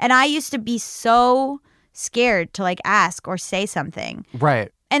 Yeah. And I used to be so scared to like ask or say something.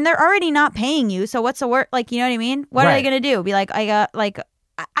 Right. And they're already not paying you. So what's the word? Like, you know what I mean? What are they going to do? Be like,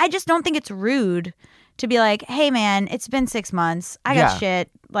 I just don't think it's rude to be like, hey man, it's been 6 months. I got shit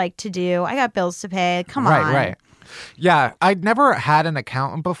like to do. I got bills to pay. Come on. Right. Yeah, I'd never had an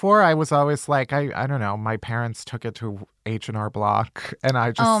accountant before. I was always like, I don't know. My parents took it to H&R Block, and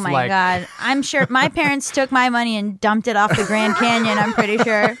I just oh my God. I'm sure my parents took my money and dumped it off the Grand Canyon, I'm pretty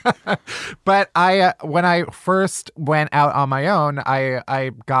sure. But when I first went out on my own,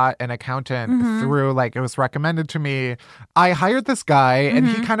 I got an accountant through, like, it was recommended to me. I hired this guy, and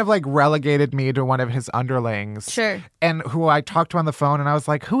he kind of like relegated me to one of his underlings. Sure. And who I talked to on the phone, and I was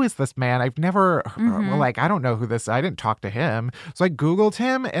like, who is this man? I've never, like, I don't know who this is. I didn't talk to him. So I Googled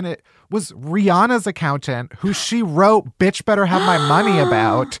him, and it was Rihanna's accountant, who she wrote Bitch Better Have My Money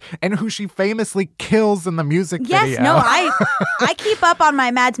about, and who she famously kills in the music video. Yes, no, I keep up on my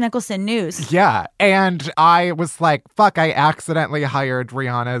Mads Mikkelsen news. Yeah, and I was like, fuck, I accidentally hired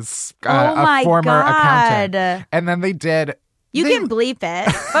Rihanna's a former accountant. And then they did. You can bleep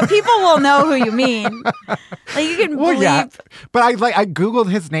it, but people will know who you mean. Like you can bleep. Yeah. But I Googled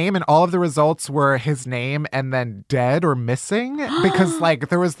his name, and all of the results were his name and then dead or missing, because like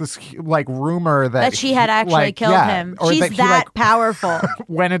there was this like rumor that she had actually killed him. She's that powerful.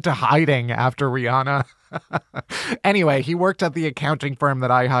 Went into hiding after Rihanna. Anyway, he worked at the accounting firm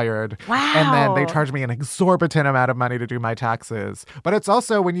that I hired. Wow. And then they charged me an exorbitant amount of money to do my taxes. But it's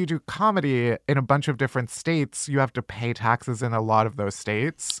also, when you do comedy in a bunch of different states, you have to pay taxes in a lot of those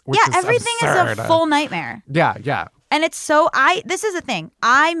states. Which is everything absurd. is a full nightmare. Yeah. And it's this is the thing.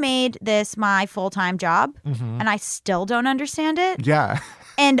 I made this my full-time job, and I still don't understand it. Yeah.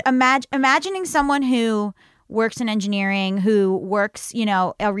 And imagining someone who works in engineering, who works,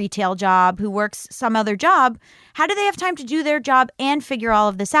 a retail job, who works some other job, how do they have time to do their job and figure all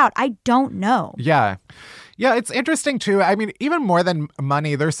of this out? I don't know. Yeah. Yeah, it's interesting too. I mean, even more than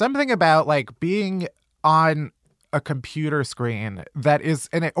money, there's something about like being on a computer screen that is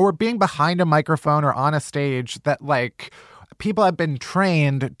or being behind a microphone or on a stage that like people have been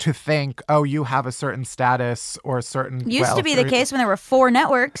trained to think, oh, you have a certain status or a certain Used to be the case when there were 4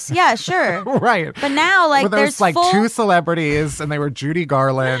 networks. Yeah, sure. Right. But now, like, there's like 2 celebrities, and they were Judy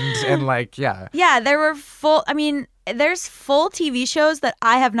Garland, and like, yeah. Yeah, there were there's full TV shows that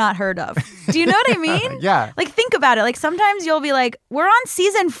I have not heard of. Do you know what I mean? Yeah. Like, think about it. Like, sometimes you'll be like, we're on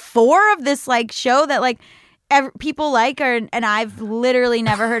season 4 of this, like, show that, like, people like, and I've literally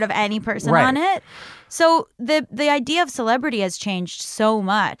never heard of any person on it. So the idea of celebrity has changed so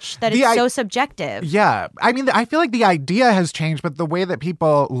much that it's so subjective. Yeah. I mean, I feel like the idea has changed, but the way that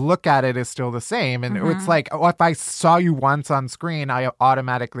people look at it is still the same. And it's like, if I saw you once on screen, I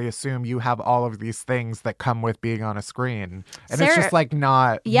automatically assume you have all of these things that come with being on a screen. And it's just like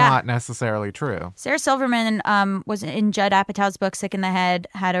not necessarily true. Sarah Silverman was in Judd Apatow's book, Sick in the Head,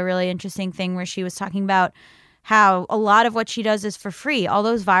 had a really interesting thing where she was talking about how a lot of what she does is for free. All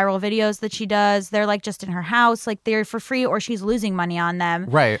those viral videos that she does, they're like just in her house, like they're for free, or she's losing money on them.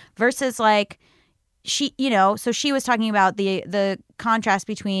 Right. Versus like she, so she was talking about the contrast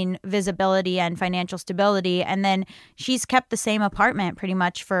between visibility and financial stability. And then she's kept the same apartment pretty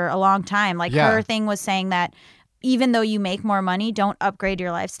much for a long time. Like her thing was saying that even though you make more money, don't upgrade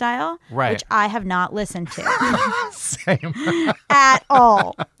your lifestyle, which I have not listened to. Same. At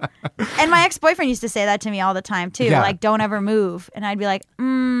all. And my ex-boyfriend used to say that to me all the time, too. Yeah. Like, don't ever move. And I'd be like, but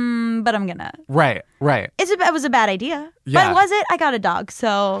I'm gonna. Right. It was a bad idea. Yeah. But was it? I got a dog,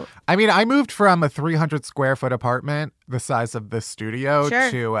 so. I mean, I moved from a 300 square foot apartment, the size of this studio,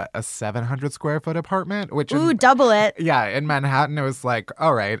 to a 700 square foot apartment, which double it. Yeah, in Manhattan, it was like,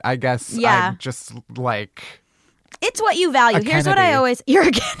 all right, I guess I'm just like... It's what you value. Here's what I always... You're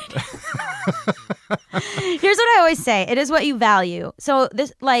a Kennedy. Here's what I always say. It is what you value. So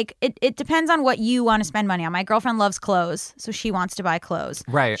this, like, it depends on what you want to spend money on. My girlfriend loves clothes, so she wants to buy clothes.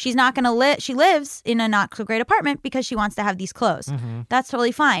 Right. She's not going to she lives in a not so great apartment because she wants to have these clothes. That's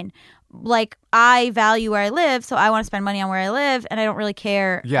totally fine. Like, I value where I live, so I want to spend money on where I live, and I don't really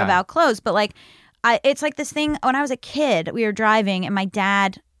care about clothes. But, like, it's like this thing, when I was a kid, we were driving, and my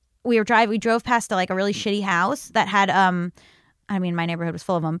dad... We drove past a really shitty house that had I mean, my neighborhood was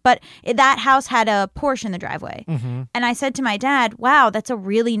full of them, but that house had a Porsche in the driveway. Mm-hmm. And I said to my dad, wow, that's a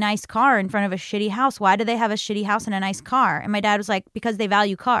really nice car in front of a shitty house. Why do they have a shitty house and a nice car? And my dad was like, because they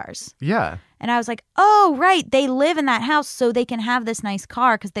value cars. Yeah. And I was like, oh, right. They live in that house so they can have this nice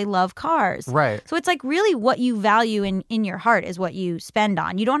car because they love cars. Right. So it's like really what you value in your heart is what you spend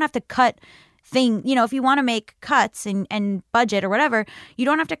on. You don't have to cut if you want to make cuts and budget or whatever, you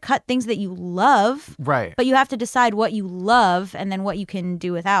don't have to cut things that you love. Right. But you have to decide what you love and then what you can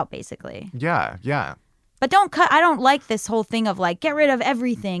do without, basically. Yeah, yeah. But don't cut. I don't like this whole thing of like, get rid of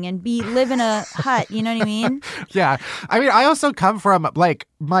everything and live in a hut. You know what I mean? Yeah. I mean, I also come from, like,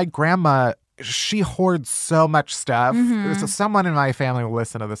 my grandma, she hoards so much stuff. Mm-hmm. So someone in my family will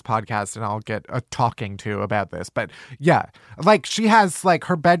listen to this podcast and I'll get a talking to about this. But yeah, like she has like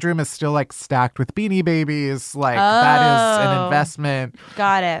her bedroom is still like stacked with Beanie Babies. Like that is an investment.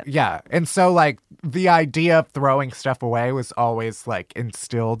 Got it. Yeah. And so like the idea of throwing stuff away was always like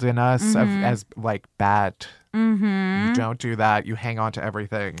instilled in us as like bad. Mm-hmm. You don't do that. You hang on to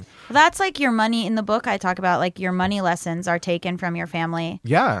everything. Well, that's like your money in the book. I talk about like your money lessons are taken from your family.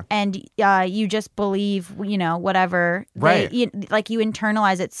 Yeah. And you just believe, whatever. Right. You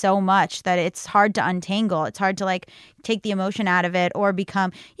internalize it so much that it's hard to untangle. It's hard to like take the emotion out of it or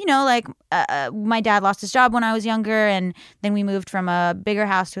become, my dad lost his job when I was younger and then we moved from a bigger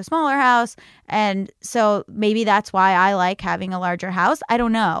house to a smaller house. And so maybe that's why I like having a larger house. I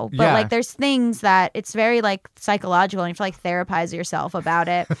don't know. But like there's things that it's very like psychological and you have to like therapize yourself about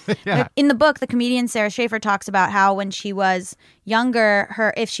it. Yeah. In the book, the comedian Sarah Schaefer talks about how when she was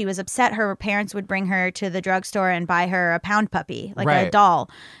younger, if she was upset, her parents would bring her to the drugstore and buy her a pound puppy, like a doll.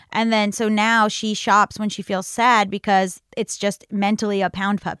 And then so now she shops when she feels sad because it's just mentally a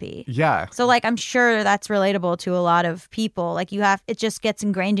pound puppy. Yeah. So like I'm sure that's relatable to a lot of people. Like it just gets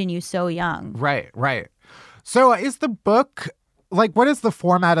ingrained in you so young. Right, right. So is the book like what is the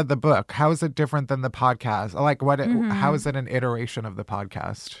format of the book? How is it different than the podcast? Like how is it an iteration of the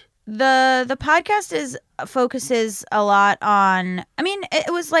podcast? The podcast focuses a lot on, I mean,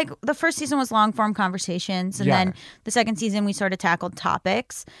 it was like the first season was long form conversations and then the second season we sort of tackled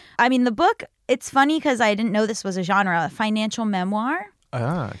topics. I mean, the book, it's funny because I didn't know this was a genre, financial memoir.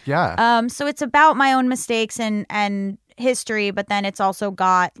 Yeah. So it's about my own mistakes and history, but then it's also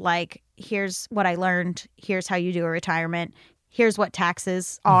got like, here's what I learned, here's how you do a retirement, here's what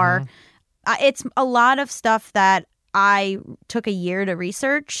taxes are. It's a lot of stuff that I took a year to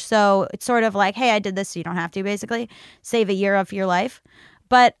research. So it's sort of like, hey, I did this so you don't have to, basically. Save a year of your life.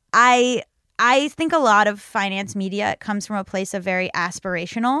 But I think a lot of finance media comes from a place of very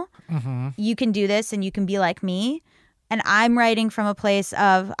aspirational. You can do this and you can be like me. And I'm writing from a place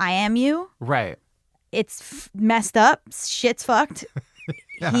of I am you. Right. It's messed up. Shit's fucked.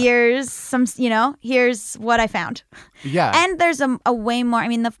 Yeah. Here's some, here's what I found. Yeah. And there's a way more, I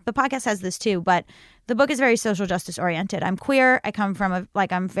mean, the podcast has this too, but the book is very social justice oriented. I'm queer. I come from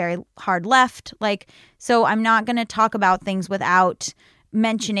I'm very hard left. So I'm not going to talk about things without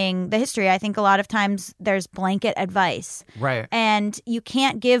mentioning the history. I think a lot of times there's blanket advice. Right. And you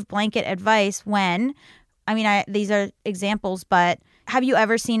can't give blanket advice when, these are examples, but have you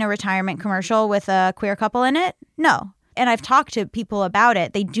ever seen a retirement commercial with a queer couple in it? No. And I've talked to people about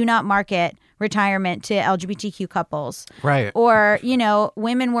it. They do not market retirement to LGBTQ couples. Right. Or,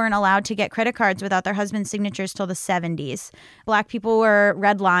 women weren't allowed to get credit cards without their husband's signatures till the 70s. Black people were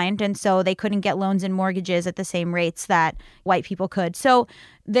redlined, and so they couldn't get loans and mortgages at the same rates that white people could. So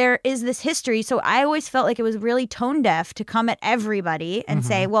there is this history. So I always felt like it was really tone deaf to come at everybody and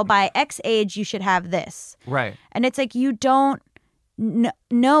say, well, by X age, you should have this. Right. And it's like you don't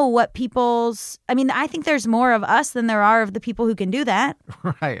know what people's, I think there's more of us than there are of the people who can do that.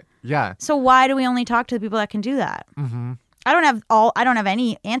 Right. Yeah. So why do we only talk to the people that can do that? I don't have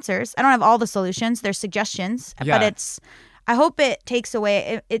any answers. I don't have all the solutions. There's suggestions, but I hope it takes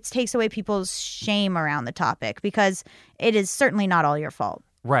away people's shame around the topic because it is certainly not all your fault.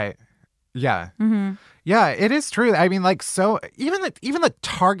 Right. Yeah. Yeah, it is true. So even the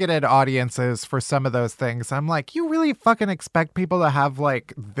targeted audiences for some of those things, I'm like, you really fucking expect people to have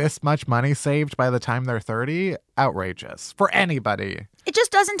like this much money saved by the time they're 30? Outrageous for anybody. It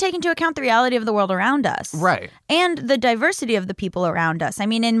just doesn't take into account the reality of the world around us. Right. And the diversity of the people around us.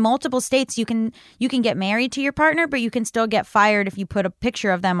 In multiple states, you can get married to your partner, but you can still get fired if you put a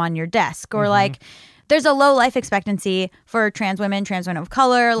picture of them on your desk or there's a low life expectancy for trans women of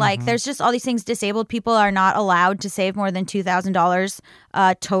color. There's just all these things. Disabled people are not allowed to save more than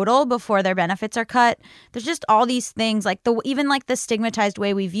 $2,000 total before their benefits are cut. There's just all these things even the stigmatized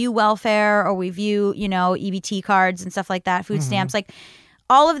way we view welfare or we view, EBT cards and stuff like that, food stamps.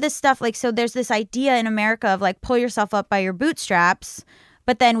 all of this stuff, like, so there's this idea in America of like, pull yourself up by your bootstraps,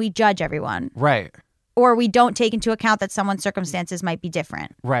 but then we judge everyone. Right. Or we don't take into account that someone's circumstances might be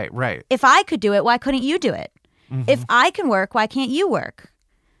different. Right. If I could do it, why couldn't you do it? Mm-hmm. If I can work, why can't you work?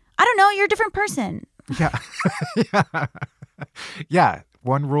 I don't know. You're a different person. Yeah. Yeah.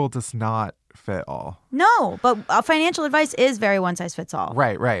 One rule does not fit all. No, but financial advice is very one size fits all.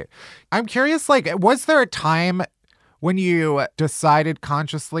 Right. I'm curious, like, was there a time when you decided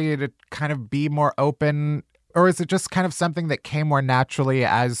consciously to kind of be more open, or is it just kind of something that came more naturally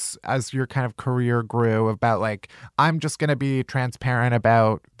as your kind of career grew about like, I'm just going to be transparent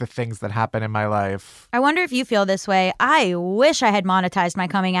about the things that happen in my life? I wonder if you feel this way. I wish I had monetized my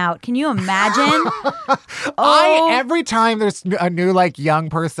coming out. Can you imagine? Every time there's a new like young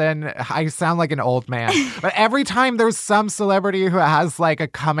person, I sound like an old man, but every time there's some celebrity who has like a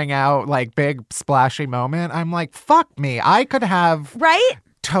coming out, like big splashy moment, I'm like, fuck me. I could have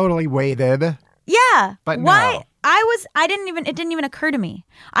totally waited. Yeah. But why? No. It didn't even occur to me.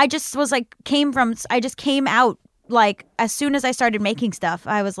 I just was like, I just came out like as soon as I started making stuff,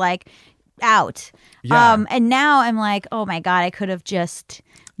 I was like out. Yeah. And now I'm like, oh my God, I could have just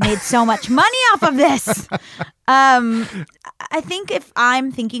made so much money off of this. I think if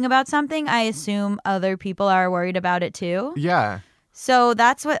I'm thinking about something, I assume other people are worried about it too. Yeah. So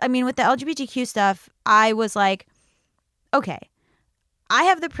that's what, I mean, with the LGBTQ stuff, I was like, okay, I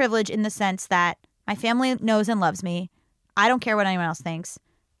have the privilege in the sense that my family knows and loves me. I don't care what anyone else thinks.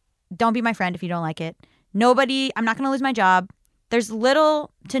 Don't be my friend if you don't like it. I'm not going to lose my job. There's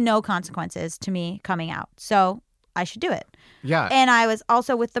little to no consequences to me coming out. So I should do it. Yeah. And I was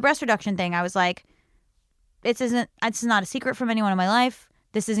also with the breast reduction thing. I was like, it's not a secret from anyone in my life.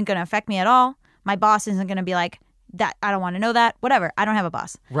 This isn't going to affect me at all. My boss isn't going to be like, that I don't want to know that. Whatever. I don't have a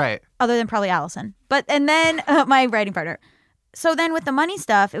boss. Right. Other than probably Allison. And then my writing partner. So then with the money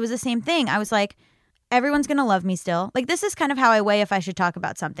stuff, it was the same thing. I was like, everyone's going to love me still. Like, this is kind of how I weigh if I should talk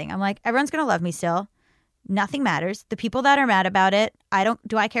about something. I'm like, everyone's going to love me still. Nothing matters. The people that are mad about it,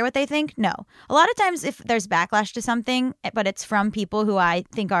 do I care what they think? No. A lot of times if there's backlash to something, but it's from people who I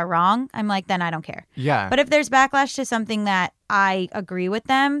think are wrong, I'm like, then I don't care. Yeah. But if there's backlash to something that I agree with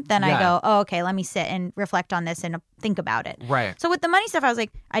them, then I go, oh, okay, let me sit and reflect on this and think about it. Right. So with the money stuff, I was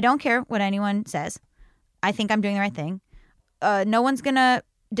like, I don't care what anyone says. I think I'm doing the right thing. No one's going to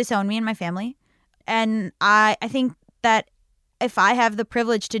disown me and my family. And I think that if I have the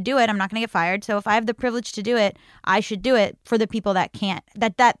privilege to do it, I'm not going to get fired. So if I have the privilege to do it, I should do it for the people that can't,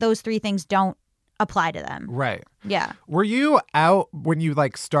 that those three things don't apply to them. Right. Yeah. Were you out when you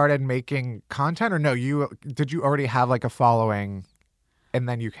like started making content, or no, did you already have like a following and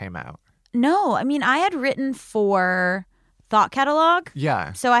then you came out? No, I mean, I had written for Thought Catalog.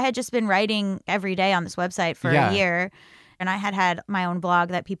 Yeah. So I had just been writing every day on this website for a year. And I had my own blog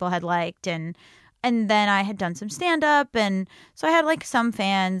that people had liked, and then I had done some stand-up, and so I had like some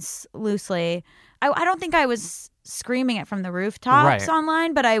fans loosely. I don't think I was screaming it from the rooftops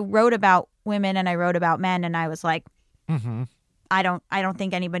online, but I wrote about women and I wrote about men, and I was like, I don't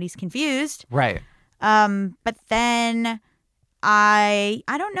think anybody's confused. Right. But then I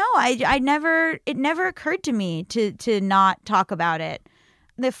don't know. It never occurred to me to not talk about it.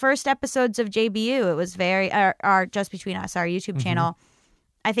 The first episodes of JBU, it was our Just Between Us, our YouTube channel.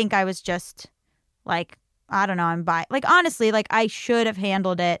 I think I was just like, I don't know, like, honestly, like, I should have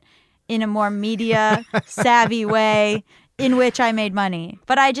handled it in a more media savvy way in which I made money.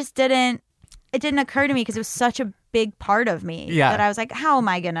 But I just didn't. It didn't occur to me because it was such a big part of me that I was like, how am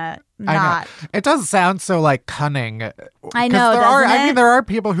I gonna not? I know. It does sound so like cunning. I know. There are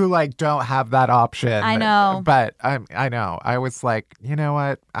people who like don't have that option. I know. But I know. I was like, you know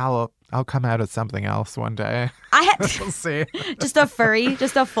what? I'll come out as something else one day. We'll see. Just a furry,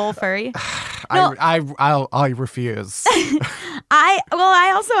 just a full furry. No. I refuse.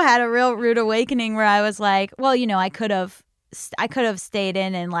 I also had a real rude awakening where I was like, well, you know, I could have stayed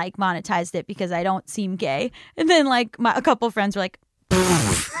in and like monetized it because I don't seem gay. And then like a couple friends were like,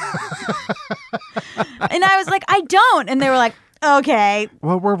 and I was like, I don't. And they were like, okay.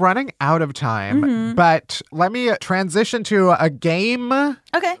 Well, we're running out of time, but let me transition to a game.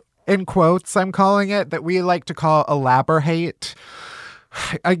 Okay. In quotes, I'm calling it, that we like to call Elaborate.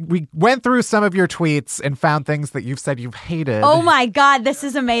 We went through some of your tweets and found things that you've said you've hated. Oh my God, this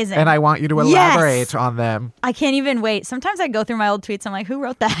is amazing. And I want you to elaborate on them. I can't even wait. Sometimes I go through my old tweets. I'm like, who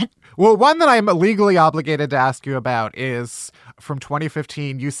wrote that? Well, one that I'm legally obligated to ask you about is from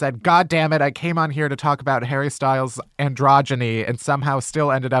 2015. You said, God damn it, I came on here to talk about Harry Styles' androgyny and somehow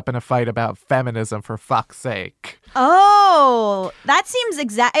still ended up in a fight about feminism, for fuck's sake. Oh, that seems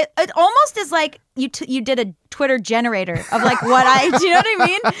exact. It almost is like you did a Twitter generator of like what do you know what I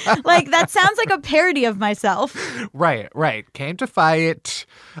mean? Like that sounds like a parody of myself. Right. Came to fight,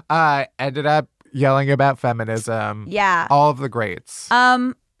 ended up yelling about feminism. Yeah. All of the greats.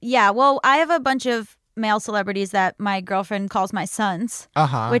 Yeah, well, I have a bunch of male celebrities that my girlfriend calls my sons,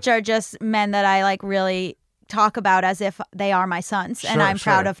 which are just men that I like really talk about as if they are my sons, and I'm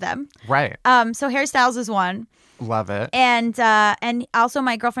proud of them. Right. So Harry Styles is one. Love it. And also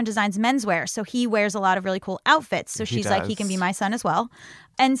my girlfriend designs menswear, so he wears a lot of really cool outfits. So she's like, he can be my son as well.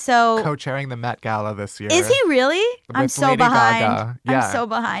 And so co-chairing the Met Gala this year. Is he really? I'm so Lady behind. Gaga. Yeah. I'm so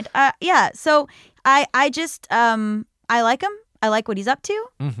behind. Yeah. So I just I like him. I like what he's up to.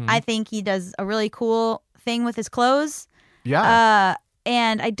 Mm-hmm. I think he does a really cool thing with his clothes. Yeah.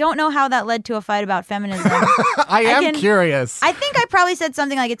 And I don't know how that led to a fight about feminism. I am curious. I think I probably said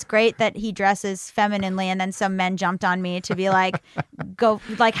something like, it's great that he dresses femininely, and then some men jumped on me to be like,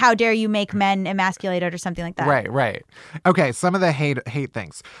 how dare you make men emasculated or something like that. Right. Okay, some of the hate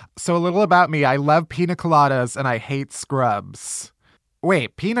things. So a little about me. I love pina coladas and I hate scrubs.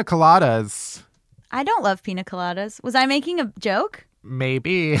 Wait, pina coladas? I don't love pina coladas. Was I making a joke?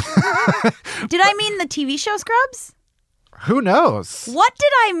 Maybe. Did I mean the TV show Scrubs? Who knows? What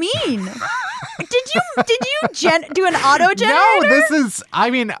did I mean? Did you do an auto generator? No, this is.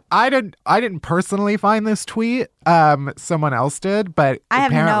 I mean, I didn't personally find this tweet. Someone else did, but I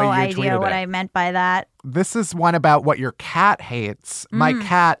have apparently no you idea what I meant by that. This is one about what your cat hates. My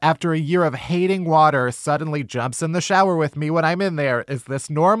cat, after a year of hating water, suddenly jumps in the shower with me when I'm in there. Is this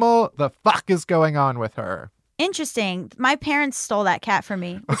normal? The fuck is going on with her? Interesting. My parents stole that cat from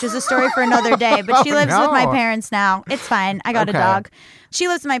me, which is a story for another day. But she lives with my parents now. It's fine. I got a dog. She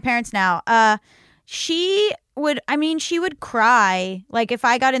lives with my parents now. She would cry. Like if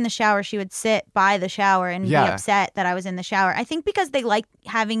I got in the shower, she would sit by the shower and be upset that I was in the shower. I think because they like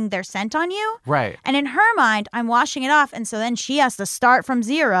having their scent on you. Right. And in her mind, I'm washing it off. And so then she has to start from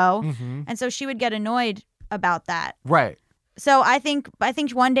zero. Mm-hmm. And so she would get annoyed about that. Right. So I think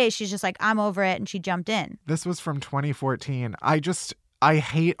one day she's just like, I'm over it, and she jumped in. This was from 2014. I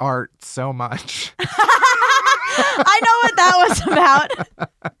hate art so much. I know what that was about.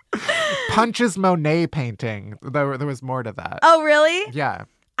 Punch's Monet painting. There was more to that. Oh, really? Yeah.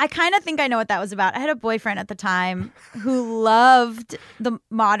 I kind of think I know what that was about. I had a boyfriend at the time who loved the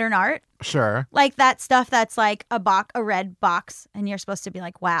modern art. Sure. Like that stuff that's like a red box, and you're supposed to be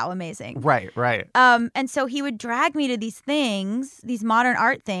like, wow, amazing. Right. And so he would drag me to these things, these modern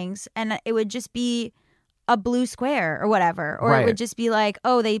art things, and it would just be a blue square or whatever. Or it would just be like,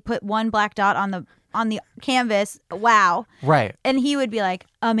 oh, they put one black dot on the canvas. Wow. Right. And he would be like,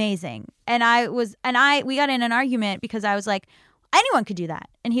 amazing. And we got in an argument because I was like, anyone could do that.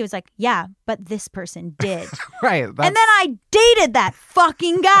 And he was like, yeah, but this person did. Right. And then I dated that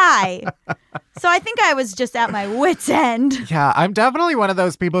fucking guy. So I think I was just at my wit's end. Yeah, I'm definitely one of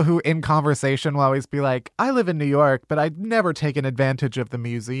those people who in conversation will always be like, I live in New York, but I've never taken advantage of the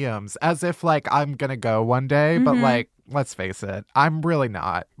museums. As if like I'm going to go one day. But like, let's face it, I'm really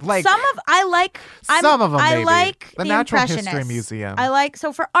not. Like some of them, maybe. I like the the Natural Impressionists. History Museum.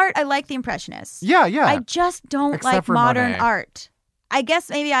 So for art, I like the Impressionists. Yeah. I just don't Except like for modern Monet. art. I guess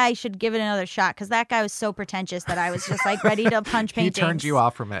maybe I should give it another shot because that guy was so pretentious that I was just like ready to punch paintings. He turned you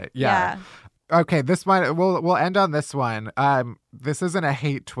off from it. Yeah. Okay, this one we'll end on this one. This isn't a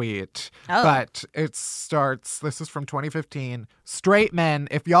hate tweet, but it starts. This is from 2015. Straight men,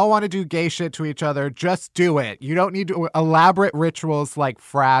 if y'all want to do gay shit to each other, just do it. You don't need to elaborate rituals like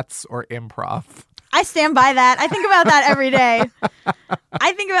frats or improv. I stand by that. I think about that every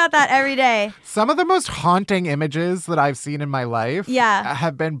day. Some of the most haunting images that I've seen in my life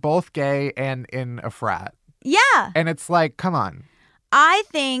have been both gay and in a frat. Yeah. And it's like, come on. I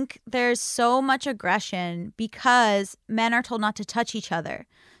think there's so much aggression because men are told not to touch each other.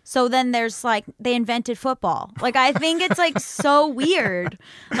 So then there's like, they invented football. Like, I think it's like so weird.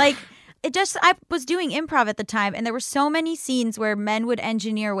 Like, I was doing improv at the time, and there were so many scenes where men would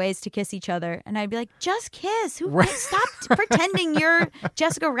engineer ways to kiss each other. And I'd be like, just kiss. Stop pretending you're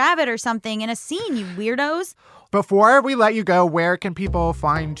Jessica Rabbit or something in a scene, you weirdos. Before we let you go, where can people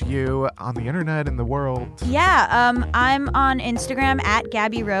find you on the internet and the world? Yeah, I'm on Instagram at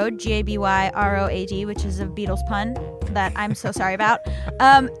Gaby Road, GabyRoad, which is a Beatles pun. that I'm so sorry about.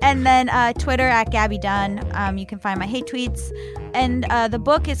 And then Twitter at Gaby Dunn. You can find my hate tweets. And the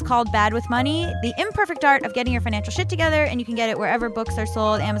book is called Bad with Money, The Imperfect Art of Getting Your Financial Shit Together. And you can get it wherever books are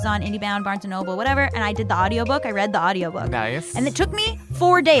sold, Amazon, IndieBound, Barnes & Noble, whatever. And I did the audiobook. I read the audiobook. Nice. And it took me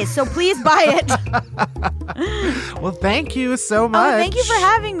 4 days, so please buy it. Well, thank you so much. Oh, thank you for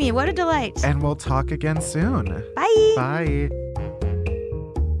having me. What a delight. And we'll talk again soon. Bye. Bye.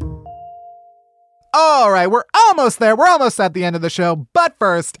 All right, we're almost there. We're almost at the end of the show. But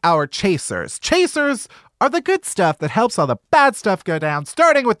first, our chasers. Chasers are the good stuff that helps all the bad stuff go down,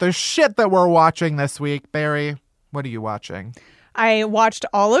 starting with the shit that we're watching this week. Barry, what are you watching? I watched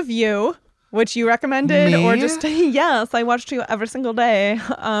all of You, which you recommended. Me? Or just, yes, I watched You every single day.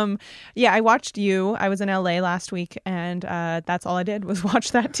 Yeah, I watched You. I was in LA last week, and that's all I did was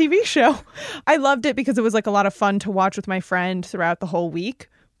watch that TV show. I loved it because it was like a lot of fun to watch with my friend throughout the whole week.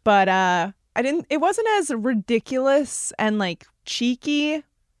 But it wasn't as ridiculous and like cheeky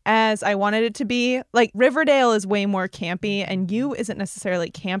as I wanted it to be. Like Riverdale is way more campy, and You isn't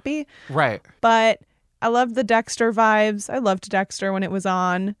necessarily campy. Right. But I loved the Dexter vibes. I loved Dexter when it was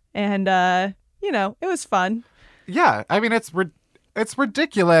on, and it was fun. Yeah, I mean it's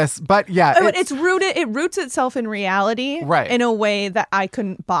ridiculous, but yeah, it roots itself in reality, right, in a way that I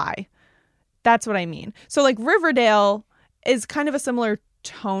couldn't buy. That's what I mean. So like Riverdale is kind of a similar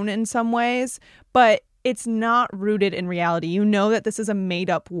tone in some ways, but it's not rooted in reality. You know that this is a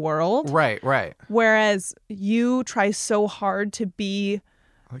made-up world. Right. Whereas You try so hard to be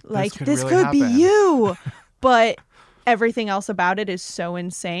like this really could be happen. you. But everything else about it is so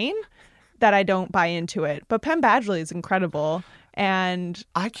insane that I don't buy into it. But Penn Badgley is incredible. And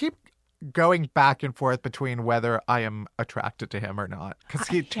I keep going back and forth between whether I am attracted to him or not, because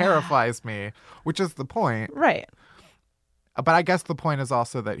he terrifies me, which is the point. Right. But I guess the point is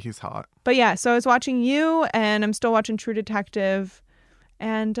also that he's hot. But yeah, so I was watching You, and I'm still watching True Detective.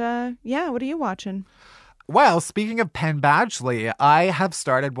 And what are you watching? Well, speaking of Penn Badgley, I have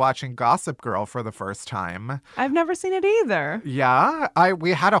started watching Gossip Girl for the first time. I've never seen it either. Yeah,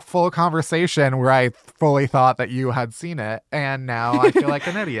 we had a full conversation where I fully thought that you had seen it, and now I feel like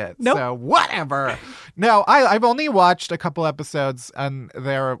an idiot. Nope. So whatever. No, I've only watched a couple episodes, and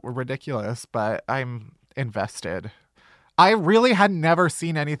they're ridiculous, but I'm invested. I really had never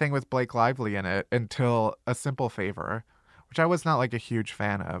seen anything with Blake Lively in it until A Simple Favor, which I was not like a huge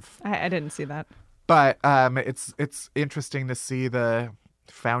fan of. I didn't see that. But it's interesting to see the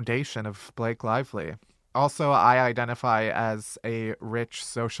foundation of Blake Lively. Also, I identify as a rich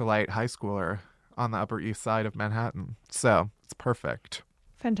socialite high schooler on the Upper East Side of Manhattan. So it's perfect.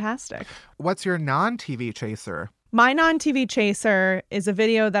 Fantastic. What's your non-TV chaser? My non-TV chaser is a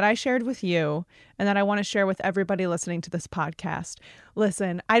video that I shared with you and that I want to share with everybody listening to this podcast.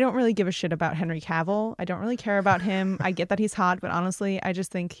 Listen, I don't really give a shit about Henry Cavill. I don't really care about him. I get that he's hot, but honestly, I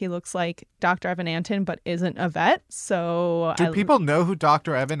just think he looks like Dr. Evan Anton, but isn't a vet. So do people know who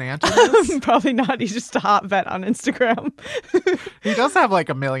Dr. Evan Anton is? Probably not. He's just a hot vet on Instagram. He does have like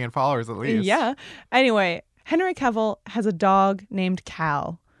 1 million followers at least. Yeah. Anyway, Henry Cavill has a dog named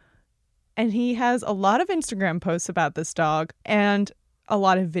Cal. And he has a lot of Instagram posts about this dog and a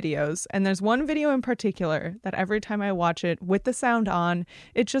lot of videos. And there's one video in particular that every time I watch it with the sound on,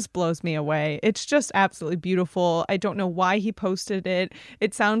 it just blows me away. It's just absolutely beautiful. I don't know why he posted it.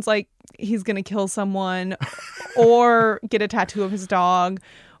 It sounds like he's going to kill someone or get a tattoo of his dog,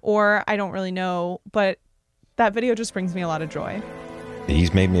 or I don't really know. But that video just brings me a lot of joy.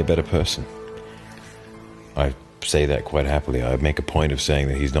 He's made me a better person. I say that quite happily. I make a point of saying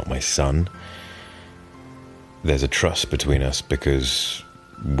that he's not my son. There's a trust between us because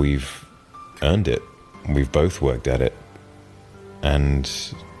we've earned it. We've both worked at it. And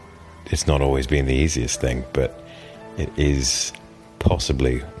it's not always been the easiest thing, but it is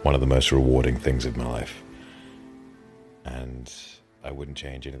possibly one of the most rewarding things of my life. And I wouldn't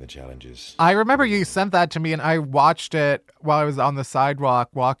change any of the challenges. I remember you sent that to me, and I watched it while I was on the sidewalk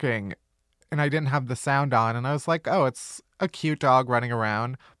walking, and I didn't have the sound on, and I was like, oh, it's a cute dog running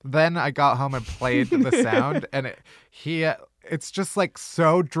around. Then I got home and played the sound, and it's just like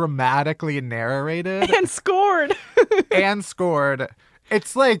so dramatically narrated. And scored. And scored.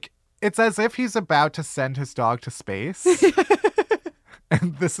 It's like, it's as if he's about to send his dog to space.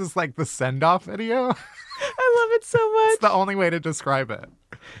 And this is like the send-off video. I love it so much. It's the only way to describe it.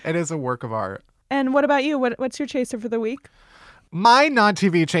 It is a work of art. And what about you? What's your chaser for the week? My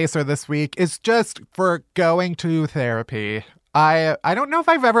non-TV chaser this week is just for going to therapy. I don't know if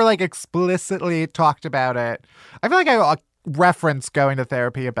I've ever like explicitly talked about it. I feel like I reference going to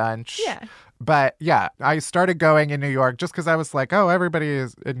therapy a bunch. Yeah. But yeah, I started going in New York just because I was like, oh, everybody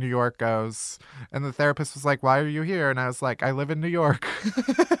is in New York goes. And the therapist was like, why are you here? And I was like, I live in New York.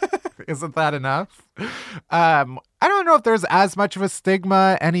 Isn't that enough? I don't know if there's as much of a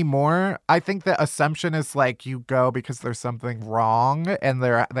stigma anymore. I think the assumption is like you go because there's something wrong and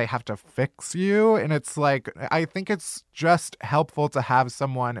they have to fix you. And it's like, I think it's just helpful to have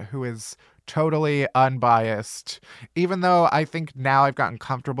someone who is totally unbiased, even though I think now I've gotten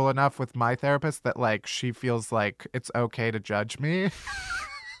comfortable enough with my therapist that like she feels like it's okay to judge me.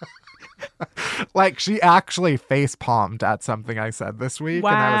 Like she actually face palmed at something I said this week.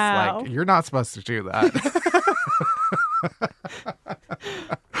 Wow. And I was like, you're not supposed to do that.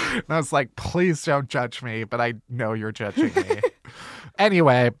 And I was like, please don't judge me, but I know you're judging me.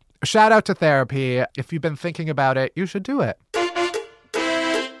 Anyway, shout out to therapy. If you've been thinking about it, you should do it.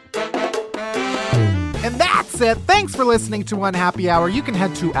 And that's it. Thanks for listening to Unhappy Hour. You can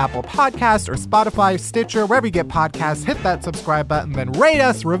head to Apple Podcasts or Spotify, Stitcher, wherever you get podcasts. Hit that subscribe button, then rate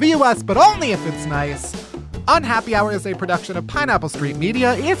us, review us, but only if it's nice. Unhappy Hour is a production of Pineapple Street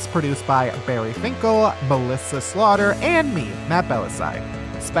Media. It's produced by Barry Finkel, Melissa Slaughter, and me, Matt Belisai.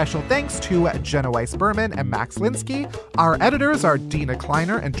 Special thanks to Jenna Weiss-Berman and Max Linsky. Our editors are Dina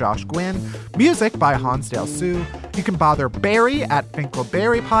Kleiner and Josh Gwynn. Music by Hansdale Sue. You can bother Barry at Finkel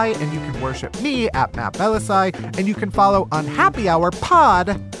Berry Pie, and you can worship me at Matt Belisai. And you can follow Unhappy Hour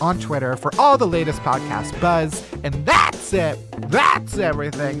Pod on Twitter for all the latest podcast buzz. And that's it. That's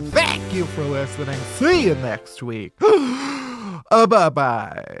everything. Thank you for listening. See you next week.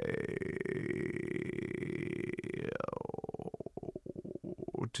 Bye-bye.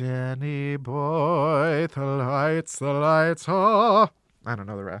 Danny boy, the lights, oh. I don't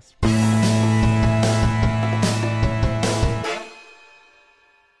know the rest.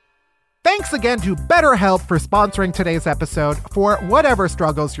 Thanks again to BetterHelp for sponsoring today's episode. For whatever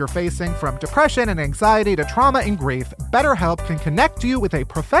struggles you're facing, from depression and anxiety to trauma and grief, BetterHelp can connect you with a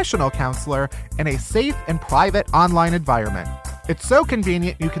professional counselor in a safe and private online environment. It's so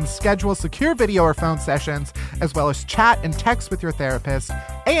convenient you can schedule secure video or phone sessions, as well as chat and text with your therapist,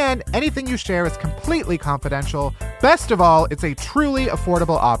 and anything you share is completely confidential. Best of all, it's a truly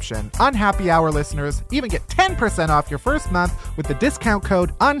affordable option. Unhappy Hour listeners even get 10% off your first month with the discount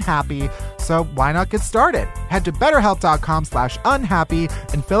code UNHAPPY, so why not get started? Head to betterhelp.com/unhappy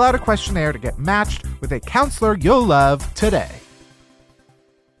and fill out a questionnaire to get matched with a counselor you'll love today.